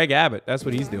for Greg Abbott. That's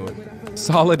what he's doing.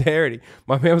 Solidarity.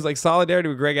 My man was like, solidarity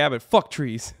with Greg Abbott. Fuck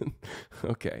trees.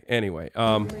 Okay. Anyway.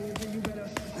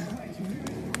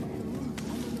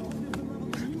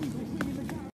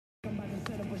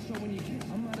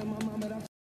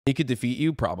 He could defeat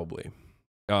you, probably.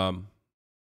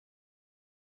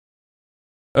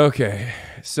 Okay.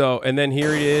 So, and then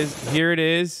here it is. Here it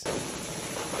is.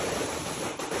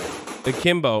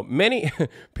 Akimbo. Many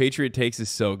Patriot Takes is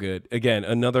so good. Again,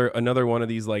 another one of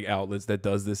these like outlets that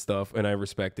does this stuff, and I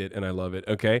respect it and I love it.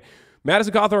 Okay.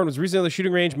 Madison Cawthorne was recently on the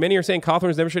shooting range. Many are saying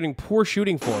Cawthorne is demonstrating poor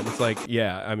shooting form. It's like,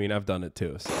 yeah, I mean, I've done it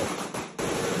too. So.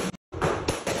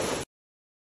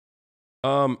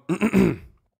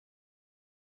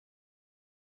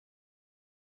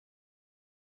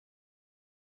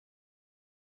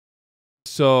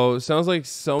 So, sounds like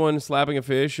someone slapping a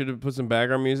fish should have put some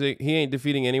background music. He ain't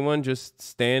defeating anyone. Just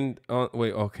stand on.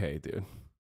 Wait, okay, dude.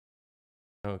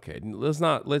 Okay, let's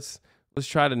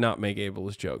try to not make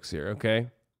ableist jokes here, okay?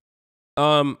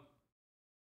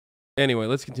 Anyway,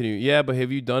 let's continue. Yeah, but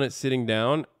have you done it sitting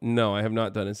down? No, I have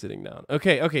not done it sitting down.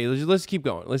 Okay, let's keep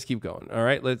going. Let's keep going. All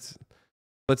right, let's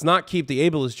not keep the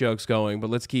ableist jokes going, but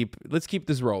let's keep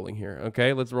this rolling here,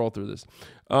 okay? Let's roll through this.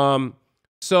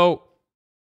 So,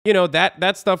 you know,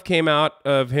 that stuff came out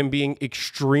of him being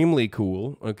extremely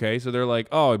cool, okay? So they're like,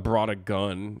 oh, I brought a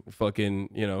gun. Fucking,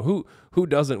 you know, who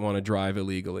doesn't want to drive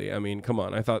illegally? I mean, come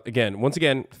on. I thought, once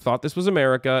again, this was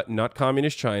America, not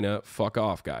communist China. Fuck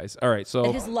off, guys. All right,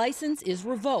 so. His license is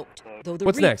revoked.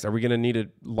 What's next? Are we going to need a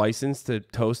license to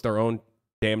toast our own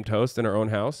damn toast in our own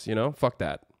house? You know, fuck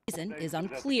that. Is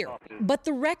unclear. But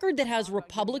the record that has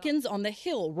Republicans on the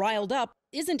Hill riled up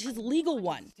isn't his legal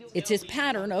one. It's his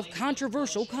pattern of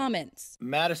controversial comments.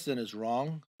 Madison is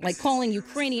wrong. Like calling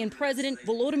Ukrainian President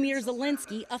Volodymyr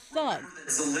Zelensky a thug.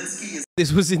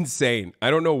 This was insane.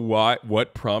 I don't know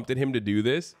what prompted him to do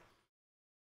this,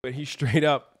 but he straight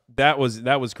up, that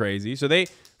was crazy. So they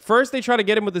try to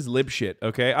get him with this lib shit,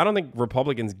 okay? I don't think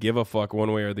Republicans give a fuck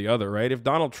one way or the other, right? If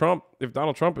Donald Trump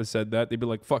has said that, they'd be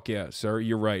like, fuck yeah, sir,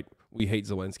 you're right. We hate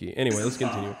Zelensky. Anyway, let's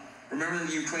continue. Remember,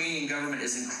 the Ukrainian government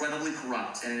is incredibly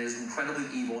corrupt and it is incredibly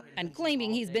evil. And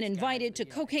claiming he's been invited to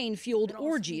cocaine-fueled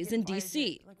orgies in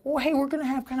D.C. Well, hey, we're going to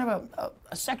have kind of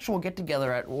a sexual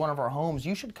get-together at one of our homes.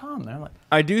 You should come. And I'm like,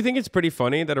 I do think it's pretty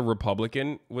funny that a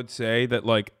Republican would say that,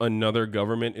 like, another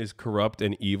government is corrupt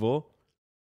and evil.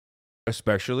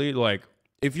 Especially, like,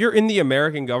 if you're in the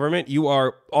American government, you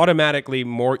are automatically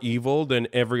more evil than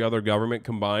every other government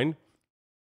combined.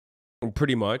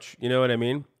 Pretty much. You know what I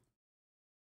mean?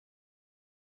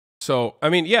 So, I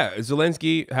mean, yeah,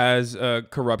 Zelensky has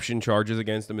corruption charges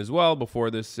against him as well before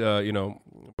this,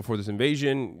 before this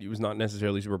invasion. He was not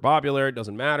necessarily super popular. It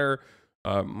doesn't matter.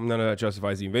 None of that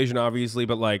justifies the invasion, obviously.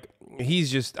 But, like,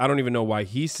 he's just, I don't even know why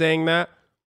he's saying that.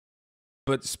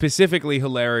 But specifically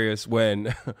hilarious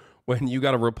when you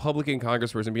got a Republican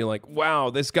congressperson being like, wow,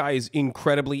 this guy is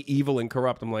incredibly evil and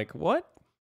corrupt. I'm like, what?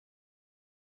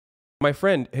 My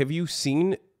friend, have you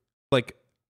seen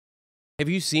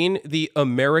the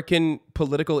American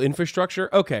political infrastructure?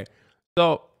 Okay.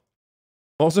 So,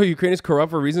 also, Ukraine is corrupt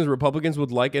for reasons Republicans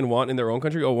would like and want in their own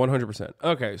country? Oh, 100%.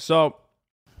 Okay, so.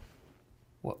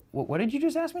 What did you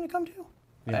just ask me to come to?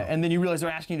 Yeah. And then you realize they're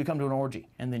asking you to come to an orgy.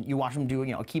 And then you watch them do,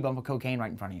 a key bump of cocaine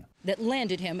right in front of you. That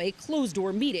landed him a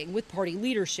closed-door meeting with party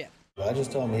leadership. I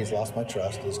just told him he's lost my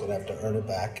trust. He's going to have to earn it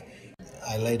back.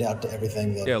 I laid out to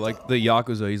everything that Yeah, like the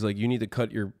Yakuza. He's like, you need to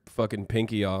cut your fucking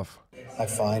pinky off. I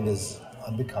find is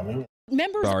unbecoming.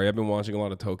 Members Sorry, I've been watching a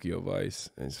lot of Tokyo Vice.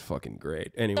 It's fucking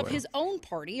great. Anyway. of his own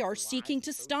party are seeking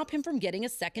to stop him from getting a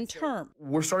second term.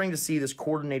 We're starting to see this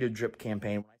coordinated drip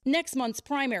campaign. Next month's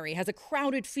primary has a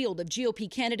crowded field of GOP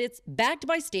candidates backed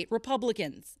by state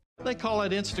Republicans. They call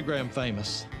it Instagram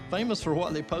famous. Famous for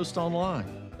what they post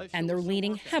online. And they're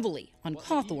leaning heavily on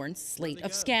Cawthorne's slate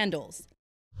of scandals.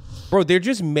 Bro, they're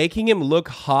just making him look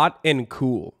hot and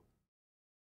cool.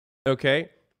 Okay?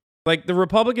 Like, the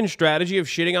Republican strategy of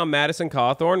shitting on Madison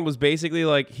Cawthorne was basically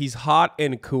like, he's hot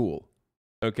and cool.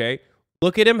 Okay?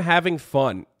 Look at him having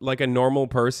fun like a normal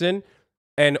person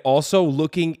and also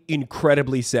looking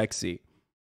incredibly sexy.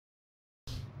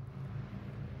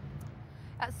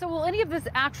 So will any of this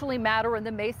actually matter in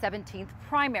the May 17th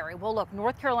primary? Well, look,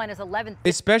 North Carolina's 11th.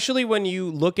 Especially when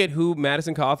you look at who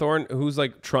Madison Cawthorne, who's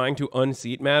like trying to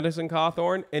unseat Madison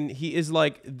Cawthorne, and he is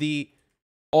like the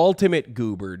ultimate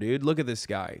goober, dude. Look at this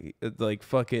guy. Like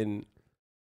fucking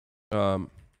yeah,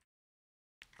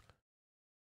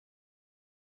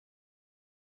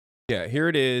 here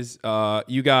it is.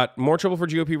 You got more trouble for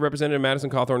GOP Representative Madison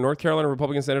Cawthorne. North Carolina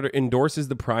Republican Senator endorses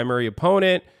the primary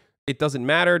opponent. It doesn't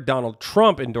matter. Donald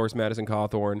Trump endorsed Madison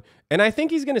Cawthorne. And I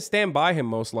think he's going to stand by him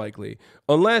most likely.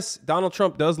 Unless Donald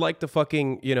Trump does like to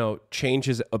fucking, you know, change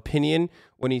his opinion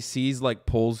when he sees like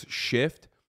polls shift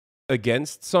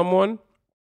against someone.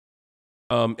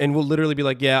 And will literally be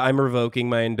like, yeah, I'm revoking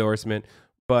my endorsement.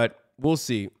 But we'll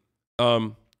see.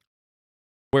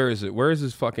 Where is it? Where is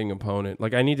his fucking opponent?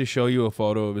 Like, I need to show you a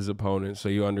photo of his opponent so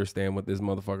you understand what this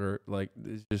motherfucker, like,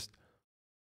 is just...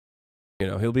 You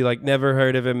know, he'll be like, never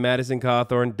heard of him, Madison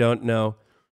Cawthorne, don't know.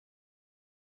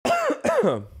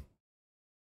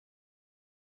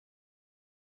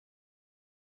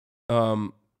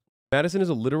 Madison is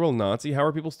a literal Nazi. How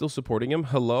are people still supporting him?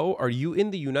 Hello? Are you in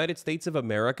the United States of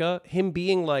America? Him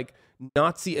being like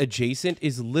Nazi adjacent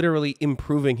is literally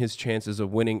improving his chances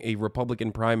of winning a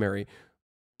Republican primary.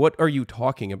 What are you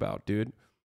talking about, dude?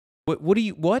 What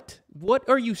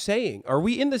are you saying? Are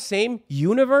we in the same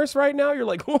universe right now? You're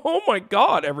like, oh my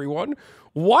God, everyone.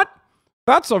 What?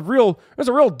 That's a real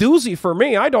doozy for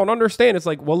me. I don't understand. It's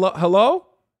like, well, hello?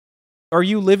 Are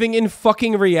you living in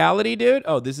fucking reality, dude?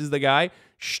 Oh, this is the guy?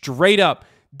 Straight up.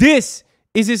 This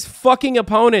is his fucking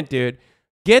opponent, dude.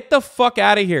 Get the fuck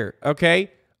out of here,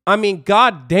 okay? I mean,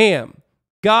 goddamn.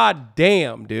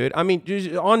 Goddamn, dude. I mean,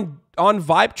 just on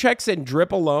vibe checks and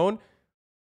drip alone,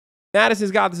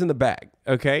 Madison's got this in the bag,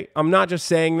 okay? I'm not just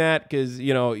saying that because,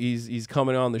 you know, he's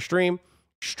coming on the stream.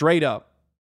 Straight up.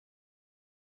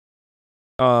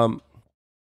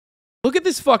 Look at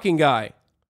this fucking guy.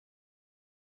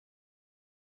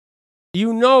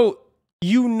 You know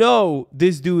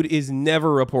this dude is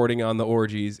never reporting on the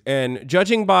orgies. And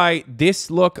judging by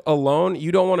this look alone,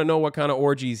 you don't want to know what kind of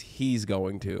orgies he's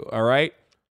going to, all right?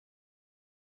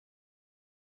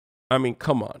 I mean,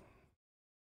 come on.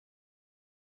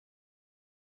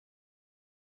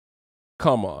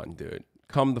 Come on, dude.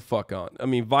 Come the fuck on. I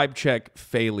mean, vibe check,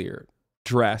 failure.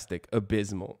 Drastic,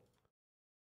 abysmal.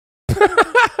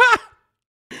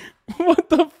 What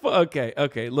the fuck?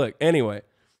 Okay, look, anyway.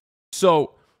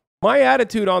 So, my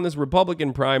attitude on this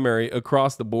Republican primary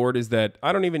across the board is that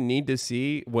I don't even need to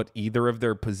see what either of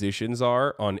their positions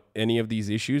are on any of these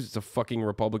issues. It's a fucking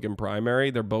Republican primary.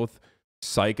 They're both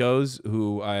psychos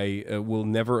who I will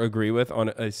never agree with on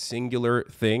a singular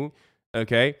thing,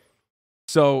 okay?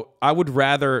 So I would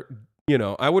rather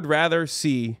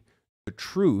see the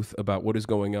truth about what is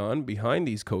going on behind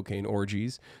these cocaine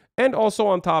orgies. And also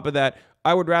on top of that,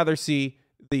 I would rather see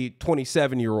the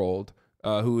 27-year-old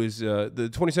who is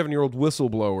the 27-year-old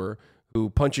whistleblower who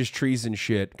punches trees and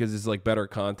shit because it's like better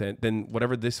content than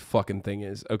whatever this fucking thing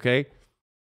is, okay?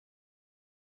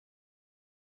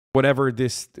 Whatever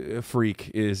this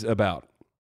freak is about.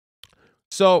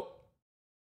 So,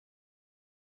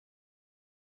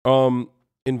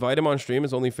 invite him on stream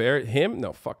is only fair. Him?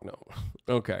 No, fuck no.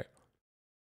 Okay.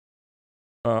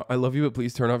 I love you, but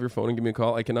please turn off your phone and give me a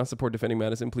call. I cannot support defending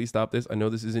Madison. Please stop this. I know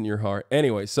this isn't your heart.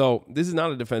 Anyway, so this is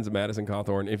not a defense of Madison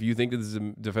Cawthorne. If you think that this is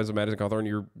a defense of Madison Cawthorne,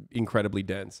 you're incredibly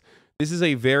dense. This is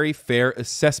a very fair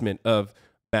assessment of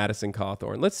Madison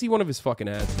Cawthorne. Let's see one of his fucking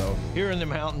ads, though. Here in the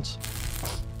mountains,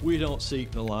 we don't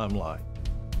seek the limelight.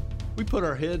 We put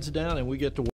our heads down and we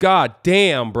get to work. God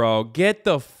damn, bro. Get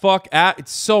the fuck out.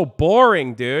 It's so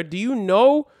boring, dude. Do you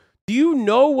know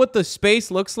what the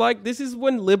space looks like? This is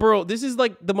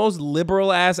like the most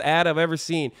liberal ass ad I've ever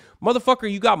seen.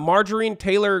 Motherfucker, you got Margarine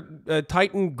Taylor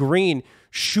Titan Green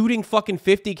shooting fucking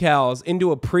 50 cals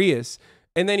into a Prius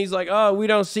And then he's like, oh, we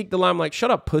don't seek the limelight.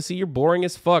 Shut up, pussy. You're boring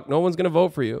as fuck. No one's going to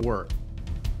vote for you. Work.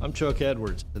 I'm Chuck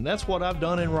Edwards, and that's what I've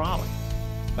done in Raleigh.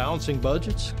 Balancing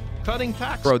budgets, cutting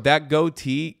taxes. Bro, that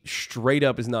goatee straight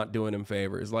up is not doing him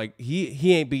favors. Like,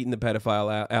 he ain't beating the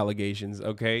pedophile allegations,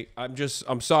 okay?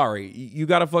 I'm sorry. You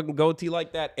got a fucking goatee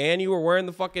like that, and you were wearing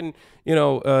the fucking, you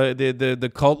know,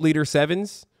 the cult leader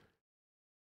 7s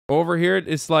over here.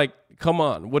 It's like, come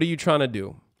on. What are you trying to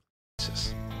do?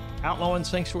 Outlawing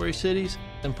sanctuary cities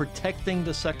and protecting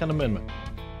the Second Amendment.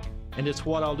 And it's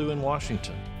what I'll do in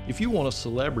Washington. If you want a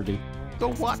celebrity, go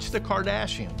watch the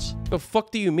Kardashians. The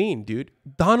fuck do you mean, dude?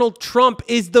 Donald Trump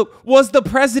was the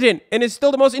president and is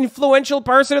still the most influential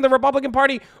person in the Republican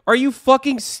Party. Are you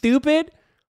fucking stupid?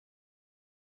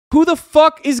 Who the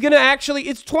fuck is gonna actually...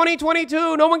 It's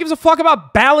 2022. No one gives a fuck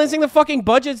about balancing the fucking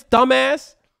budgets,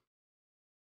 dumbass.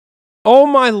 Oh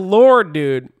my lord,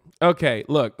 dude. Okay,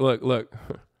 look.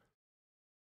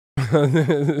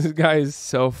 This guy is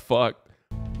so fucked.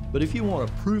 But if you want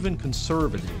a proven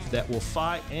conservative that will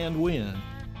fight and win,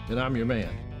 then I'm your man.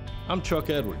 I'm Chuck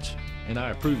Edwards, and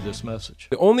I approve this message.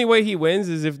 The only way he wins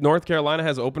is if North Carolina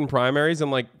has open primaries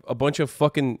and like a bunch of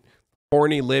fucking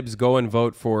horny libs go and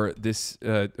vote for this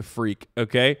freak,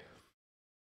 okay?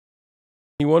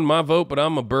 He won my vote, but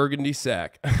I'm a burgundy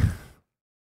sack.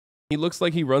 He looks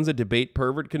like he runs a debate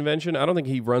pervert convention. I don't think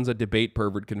he runs a debate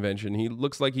pervert convention. He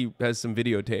looks like he has some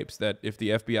videotapes that if the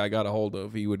FBI got a hold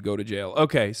of, he would go to jail.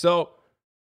 Okay, so...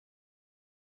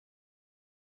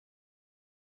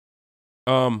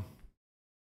 yeah,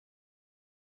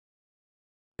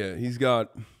 he's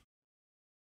got...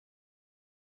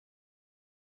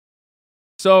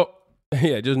 So,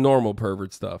 yeah, just normal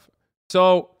pervert stuff.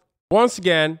 So, once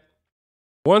again,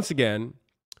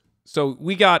 so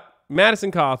we got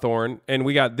Madison Cawthorne, and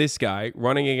we got this guy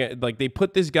running again. Like, they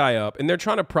put this guy up, and they're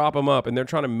trying to prop him up, and they're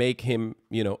trying to make him,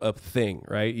 you know, a thing,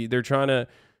 right? They're trying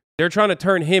to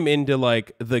turn him into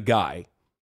like the guy.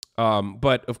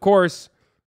 But of course,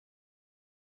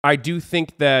 I do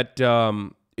think that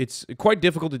it's quite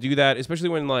difficult to do that, especially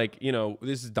when, like, you know,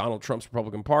 this is Donald Trump's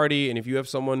Republican Party, and if you have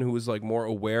someone who is like more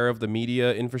aware of the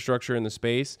media infrastructure in the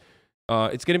space,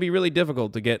 it's going to be really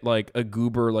difficult to get like a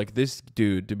goober like this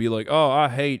dude to be like, oh, I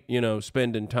hate, you know,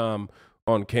 spending time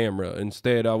on camera.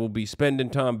 Instead, I will be spending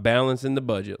time balancing the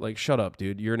budget. Like, shut up,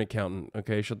 dude. You're an accountant.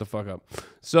 Okay, shut the fuck up.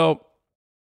 So,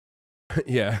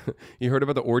 yeah, you heard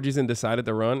about the orgies and decided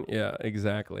to run? Yeah,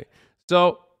 exactly.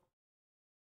 So,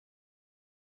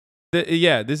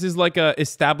 yeah, this is like a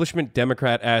establishment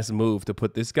Democrat-ass move to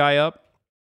put this guy up.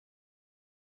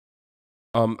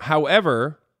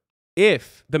 However,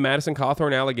 if the Madison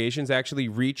Cawthorne allegations actually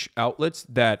reach outlets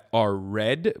that are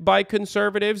read by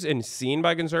conservatives and seen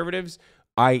by conservatives,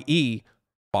 i.e.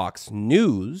 Fox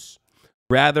News,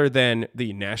 rather than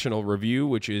the National Review,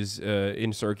 which is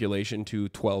in circulation to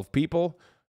 12 people,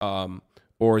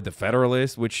 or the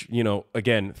Federalist, which, you know,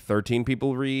 again, 13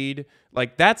 people read,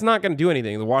 like, that's not going to do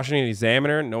anything. The Washington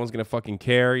Examiner, no one's going to fucking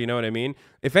care, you know what I mean?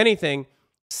 If anything,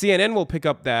 CNN will pick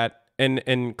up that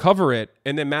and cover it,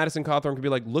 and then Madison Cawthorne could be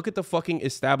like, look at the fucking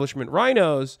establishment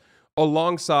rhinos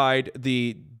alongside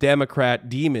the Democrat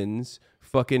demons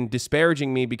fucking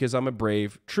disparaging me because I'm a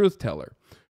brave truth teller,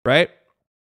 right?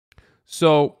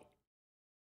 So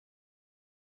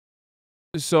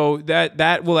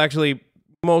that will actually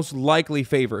most likely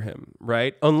favor him,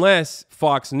 right? Unless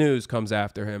Fox News comes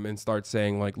after him and starts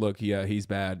saying like, look, yeah, he's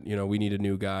bad, you know, we need a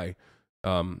new guy.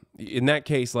 In that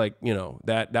case, like, you know,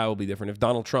 that will be different. If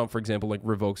Donald Trump, for example, like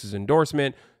revokes his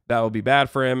endorsement, that will be bad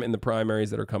for him in the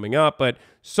primaries that are coming up. But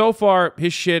so far,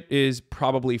 his shit is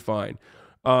probably fine.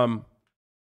 I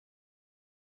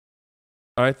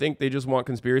think they just want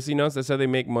conspiracy nuts that said they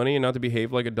make money and not to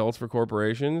behave like adults for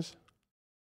corporations.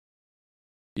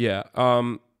 Yeah.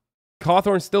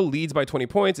 Cawthorne still leads by 20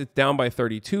 points. It's down by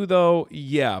 32, though.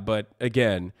 Yeah, but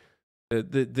again,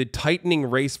 the tightening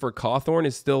race for Cawthorne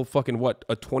is still fucking, what,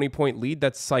 a 20-point lead?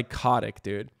 That's psychotic,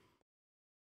 dude.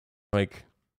 Like,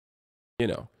 you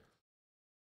know.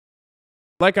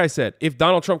 Like I said, if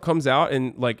Donald Trump comes out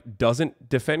and, like, doesn't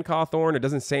defend Cawthorne or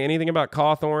doesn't say anything about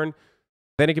Cawthorne,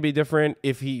 then it could be different.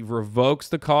 If he revokes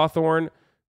the Cawthorne,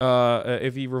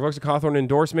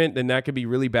 endorsement, then that could be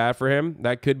really bad for him.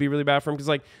 That could be really bad for him because,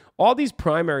 like, all these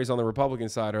primaries on the Republican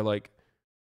side are, like,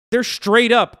 they're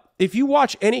straight up. If you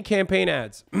watch any campaign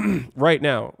ads right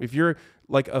now, if you're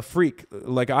like a freak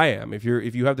like I am, if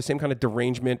you have the same kind of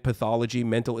derangement, pathology,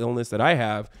 mental illness that I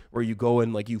have, where you go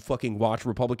and like you fucking watch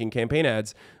Republican campaign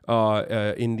ads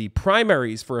in the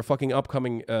primaries for a fucking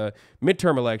upcoming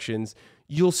midterm elections,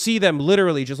 you'll see them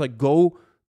literally just like go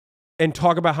and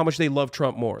talk about how much they love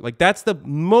Trump more. Like, that's the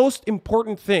most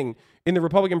important thing in the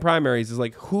Republican primaries is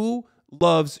like, who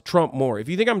loves Trump more? If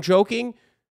you think I'm joking,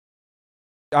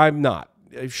 I'm not.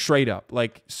 Straight up.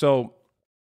 Like, so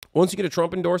once you get a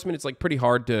Trump endorsement, it's like pretty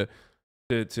hard to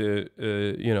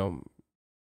you know,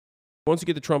 once you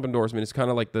get the Trump endorsement, it's kind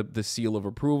of like the seal of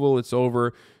approval. It's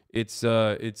over. It's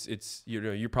you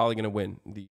know, you're probably going to win.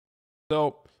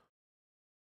 So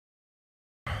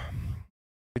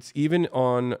it's even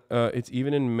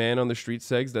in man on the street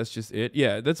segs. That's just it.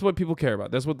 Yeah, that's what people care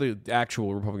about. That's what the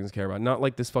actual Republicans care about. Not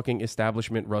like this fucking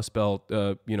establishment Rust Belt,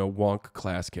 you know, wonk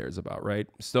class cares about, right?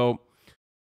 So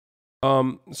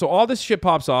all this shit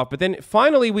pops off, but then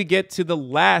finally we get to the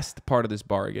last part of this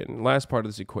bargain, last part of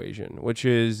this equation, which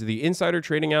is the insider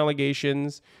trading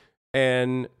allegations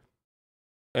and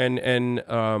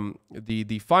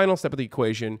the final step of the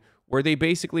equation where they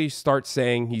basically start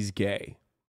saying he's gay.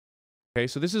 Okay,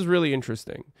 so this is really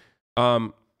interesting.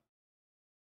 New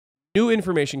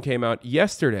information came out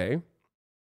yesterday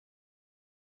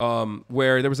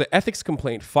where there was an ethics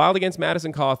complaint filed against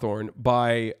Madison Cawthorne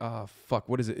by,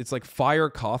 what is it? It's like Fire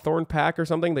Cawthorne PAC or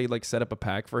something. They like set up a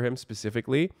PAC for him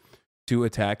specifically to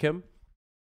attack him.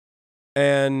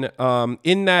 And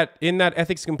in that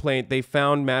ethics complaint, they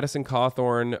found Madison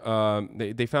Cawthorne.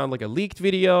 They found like a leaked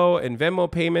video and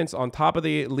Venmo payments on top of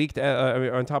the leaked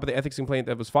on top of the ethics complaint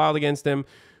that was filed against him,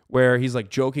 where he's like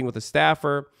joking with a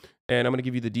staffer. And I'm going to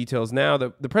give you the details now.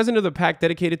 The president of the PAC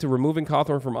dedicated to removing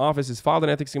Cawthorne from office has filed an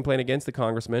ethics complaint against the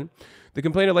congressman. The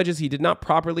complaint alleges he did not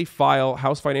properly file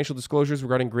House financial disclosures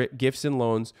regarding gifts and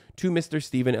loans to Mr.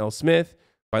 Stephen L. Smith.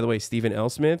 By the way, Stephen L.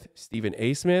 Smith, Stephen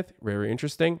A. Smith, very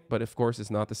interesting, but of course it's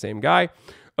not the same guy.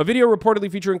 A video reportedly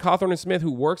featuring Cawthorne and Smith,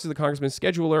 who works as the congressman's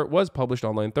scheduler, was published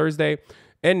online Thursday,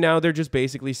 and now they're just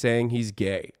basically saying he's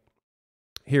gay.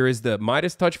 Here is the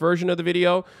Midas Touch version of the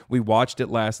video. We watched it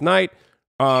last night.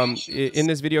 In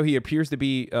this video, he appears to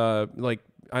be like,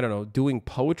 I don't know, doing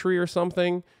poetry or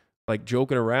something, like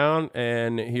joking around.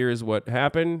 And here's what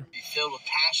happened. Be filled with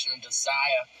passion and desire.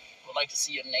 Would like to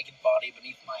see your naked body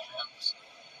beneath my hands.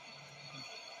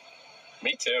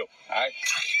 Me too. Yeah. I'd like to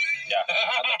do that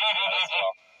as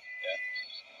well.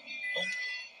 Yeah.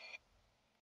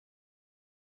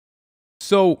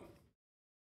 So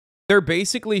they're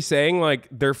basically saying like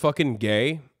they're fucking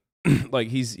gay, like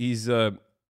he's a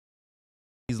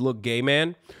little gay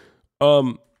man,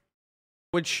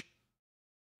 which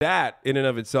that in and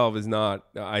of itself is not,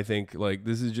 I think, like,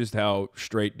 this is just how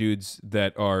straight dudes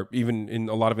that are even in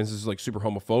a lot of instances like super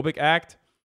homophobic act.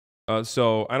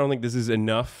 So I don't think this is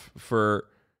enough for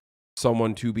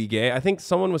someone to be gay. I think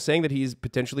someone was saying that he's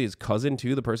potentially his cousin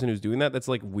too, the person who's doing that. That's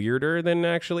like weirder than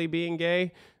actually being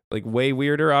gay, like way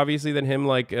weirder obviously than him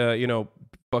like you know,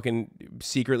 fucking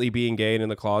secretly being gay and in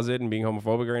the closet and being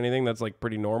homophobic or anything. That's like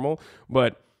pretty normal.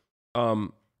 But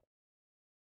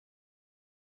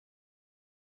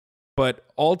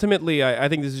ultimately I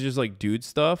think this is just like dude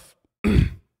stuff.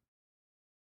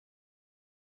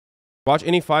 Watch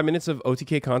any 5 minutes of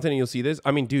OTK content and you'll see this.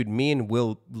 I mean, dude, me and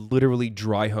Will literally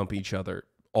dry hump each other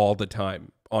all the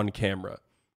time on camera.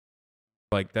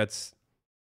 Like, that's,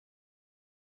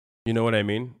 you know what I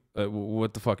mean?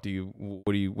 What the fuck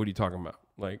what are you talking about?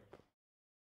 Like,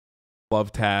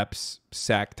 love taps,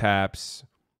 sack taps.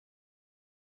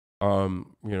 You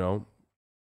know,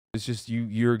 it's just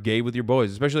you're gay with your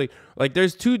boys, especially like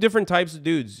there's two different types of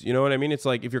dudes. You know what I mean? It's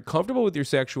like if you're comfortable with your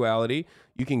sexuality,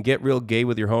 you can get real gay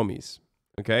with your homies.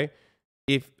 Okay.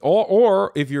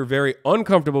 Or if you're very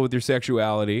uncomfortable with your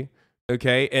sexuality,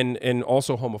 okay, and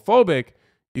also homophobic,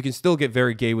 you can still get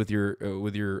very gay with your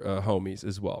homies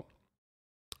as well.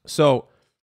 So,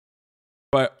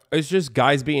 but it's just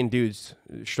guys being dudes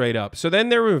straight up. So then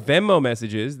there were Venmo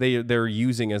messages they're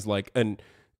using as like an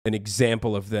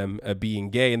example of them being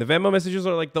gay. And the Venmo messages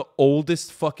are like the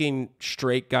oldest fucking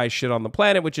straight guy shit on the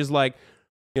planet, which is like,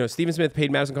 you know, Stephen Smith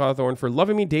paid Madison Cawthorne for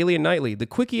loving me daily and nightly, the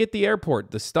quickie at the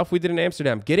airport, the stuff we did in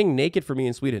Amsterdam, getting naked for me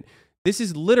in Sweden. This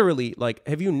is literally like,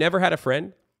 have you never had a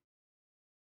friend?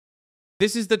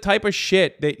 This is the type of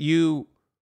shit that you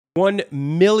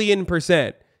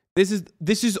 1,000,000%.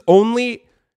 This is only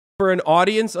for an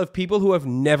audience of people who have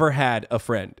never had a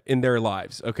friend in their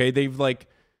lives. Okay. They've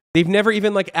never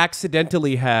even like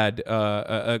accidentally had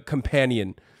a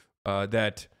companion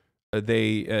that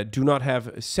they do not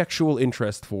have sexual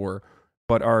interest for,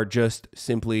 but are just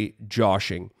simply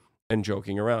joshing and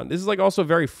joking around. This is like also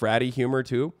very fratty humor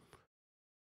too.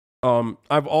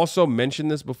 I've also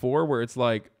mentioned this before where it's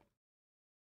like,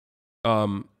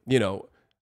 you know,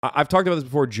 I've talked about this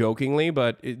before jokingly,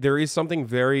 but there is something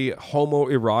very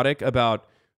homoerotic about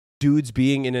dudes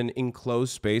being in an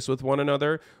enclosed space with one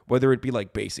another, whether it be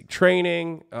like basic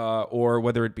training, or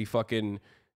whether it be fucking,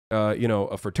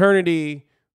 a fraternity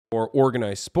or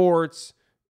organized sports,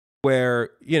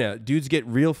 where, dudes get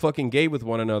real fucking gay with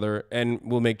one another and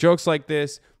will make jokes like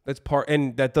this.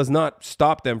 And that does not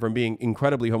stop them from being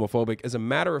incredibly homophobic. As a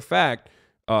matter of fact,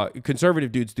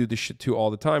 conservative dudes do this shit too all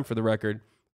the time, for the record.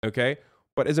 Okay.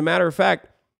 But as a matter of fact,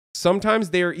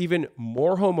 sometimes they are even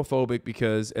more homophobic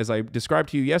because, as I described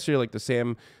to you yesterday, like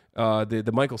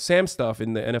the Michael Sam stuff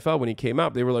in the NFL when he came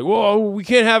out, they were like, whoa, we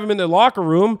can't have him in the locker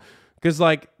room because,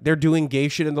 like, they're doing gay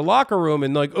shit in the locker room.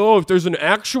 And, like, oh, if there's an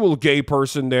actual gay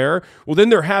person there, well, then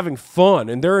they're having fun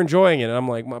and they're enjoying it. And I'm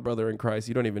like, my brother in Christ,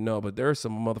 you don't even know, but there are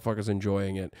some motherfuckers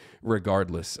enjoying it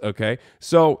regardless. Okay.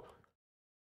 So,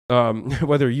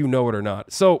 whether you know it or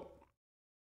not. So,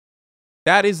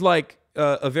 that is like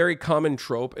a very common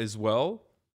trope as well,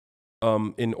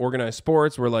 in organized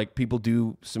sports, where like people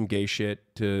do some gay shit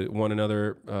to one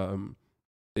another,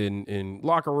 in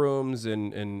locker rooms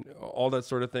and all that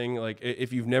sort of thing. Like,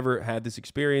 if you've never had this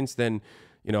experience, then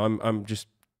I'm just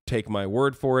take my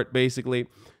word for it. Basically,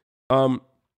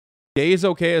 gay is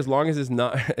okay as long as it's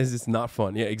not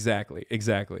fun. Yeah, exactly.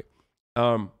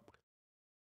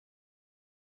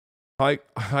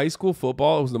 High school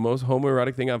football was the most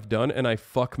homoerotic thing I've done, and I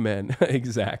fuck men.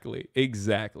 Exactly.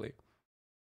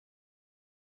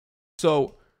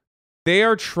 So they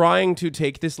are trying to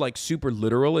take this like super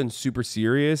literal and super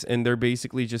serious, and they're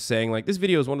basically just saying like, this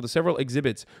video is one of the several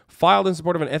exhibits filed in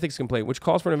support of an ethics complaint, which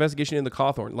calls for an investigation into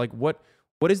Cawthorne. Like, what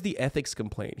is the ethics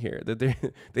complaint here?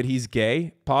 That he's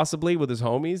gay, possibly, with his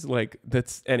homies? Like,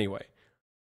 that's anyway.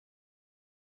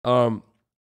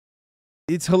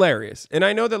 It's hilarious. And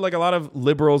I know that like a lot of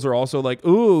liberals are also like,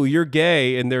 ooh, you're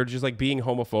gay, and they're just like being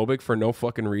homophobic for no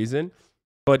fucking reason.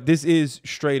 But this is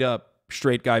straight up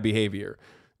straight guy behavior.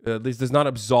 This does not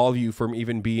absolve you from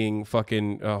even being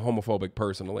fucking homophobic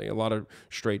personally. A lot of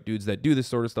straight dudes that do this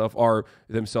sort of stuff are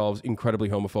themselves incredibly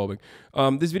homophobic.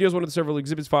 This video is one of the several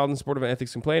exhibits filed in support of an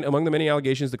ethics complaint. Among the many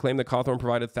allegations, the claim that Cawthorne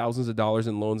provided thousands of dollars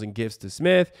in loans and gifts to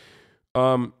Smith.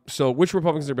 So which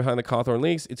Republicans are behind the Cawthorne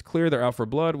leaks? It's clear they're out for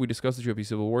blood. We discussed the GOP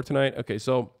Civil War tonight. Okay,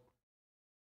 so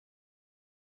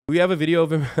we have a video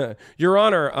of him. Your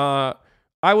Honor,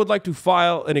 I would like to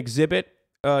file an exhibit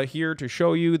here to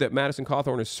show you that Madison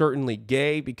Cawthorne is certainly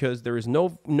gay, because there is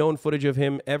no known footage of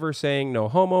him ever saying no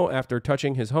homo after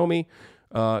touching his homie.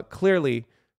 Clearly,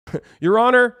 Your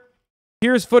Honor,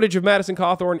 here's footage of Madison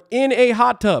Cawthorne in a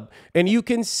hot tub, and you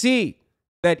can see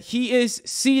that he is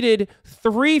seated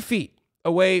 3 feet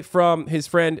away from his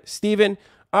friend Steven.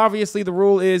 Obviously, the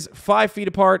rule is 5 feet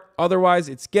apart. Otherwise,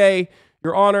 it's gay.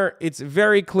 Your Honor, it's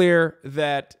very clear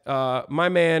that my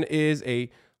man is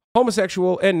a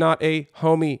homosexual and not a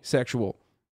homosexual.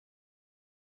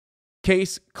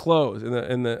 Case closed.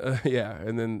 And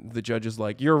then the judge is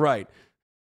like, you're right.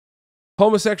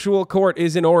 Homosexual court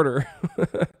is in order.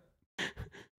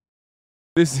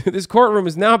 This courtroom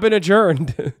has now been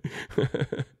adjourned.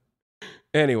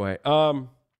 Anyway,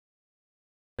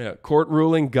 court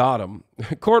ruling got him.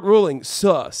 Court ruling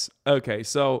sus. Okay,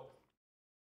 so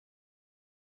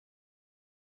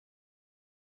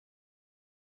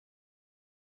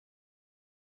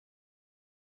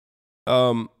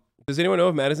does anyone know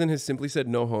if Madison has simply said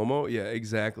no homo? Yeah,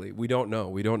 exactly. We don't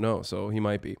know. So he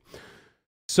might be.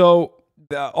 So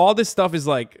all this stuff is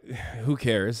like, who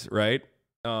cares, right?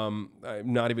 I'm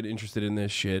not even interested in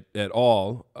this shit at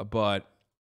all, but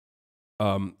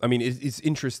I mean, it's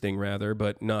interesting rather,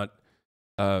 but not,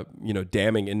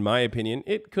 damning in my opinion.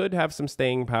 It could have some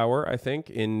staying power, I think,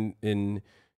 in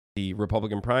the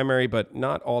Republican primary, but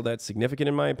not all that significant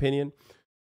in my opinion.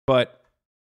 But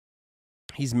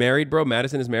he's married, bro.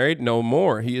 Madison is married. No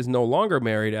more. He is no longer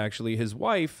married, actually. His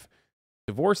wife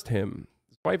divorced him.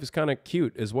 His wife is kind of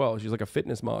cute as well. She's like a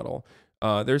fitness model.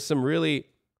 There's some really...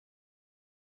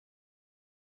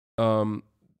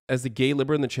 as the gay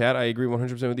liberal in the chat, I agree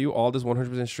 100% with you. All this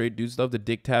 100% straight dude stuff, the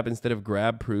dick tap instead of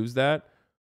grab proves that.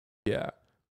 Yeah.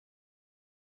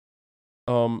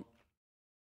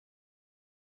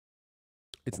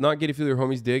 It's not gay to feel your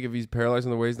homie's dick if he's paralyzed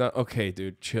on the way he's not. Okay,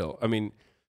 dude, chill. I mean,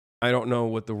 I don't know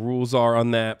what the rules are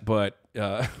on that, but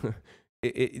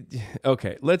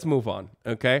okay, let's move on.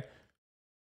 Okay.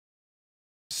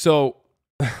 So,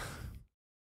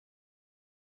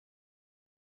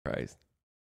 Christ.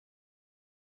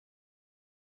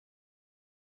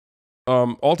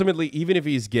 Ultimately, even if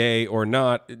he's gay or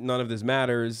not, none of this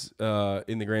matters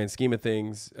in the grand scheme of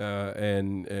things.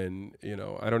 And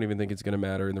I don't even think it's going to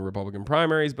matter in the Republican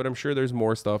primaries, but I'm sure there's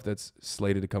more stuff that's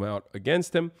slated to come out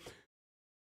against him.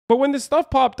 But when this stuff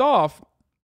popped off,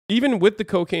 even with the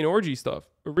cocaine orgy stuff,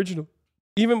 original.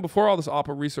 Even before all this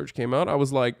Oppa research came out, I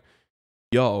was like,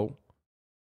 yo,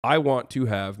 I want to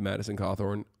have Madison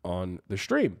Cawthorne on the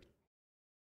stream.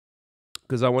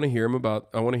 Because I want to hear him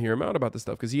out about this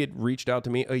stuff. Because he had reached out to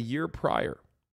me a year prior.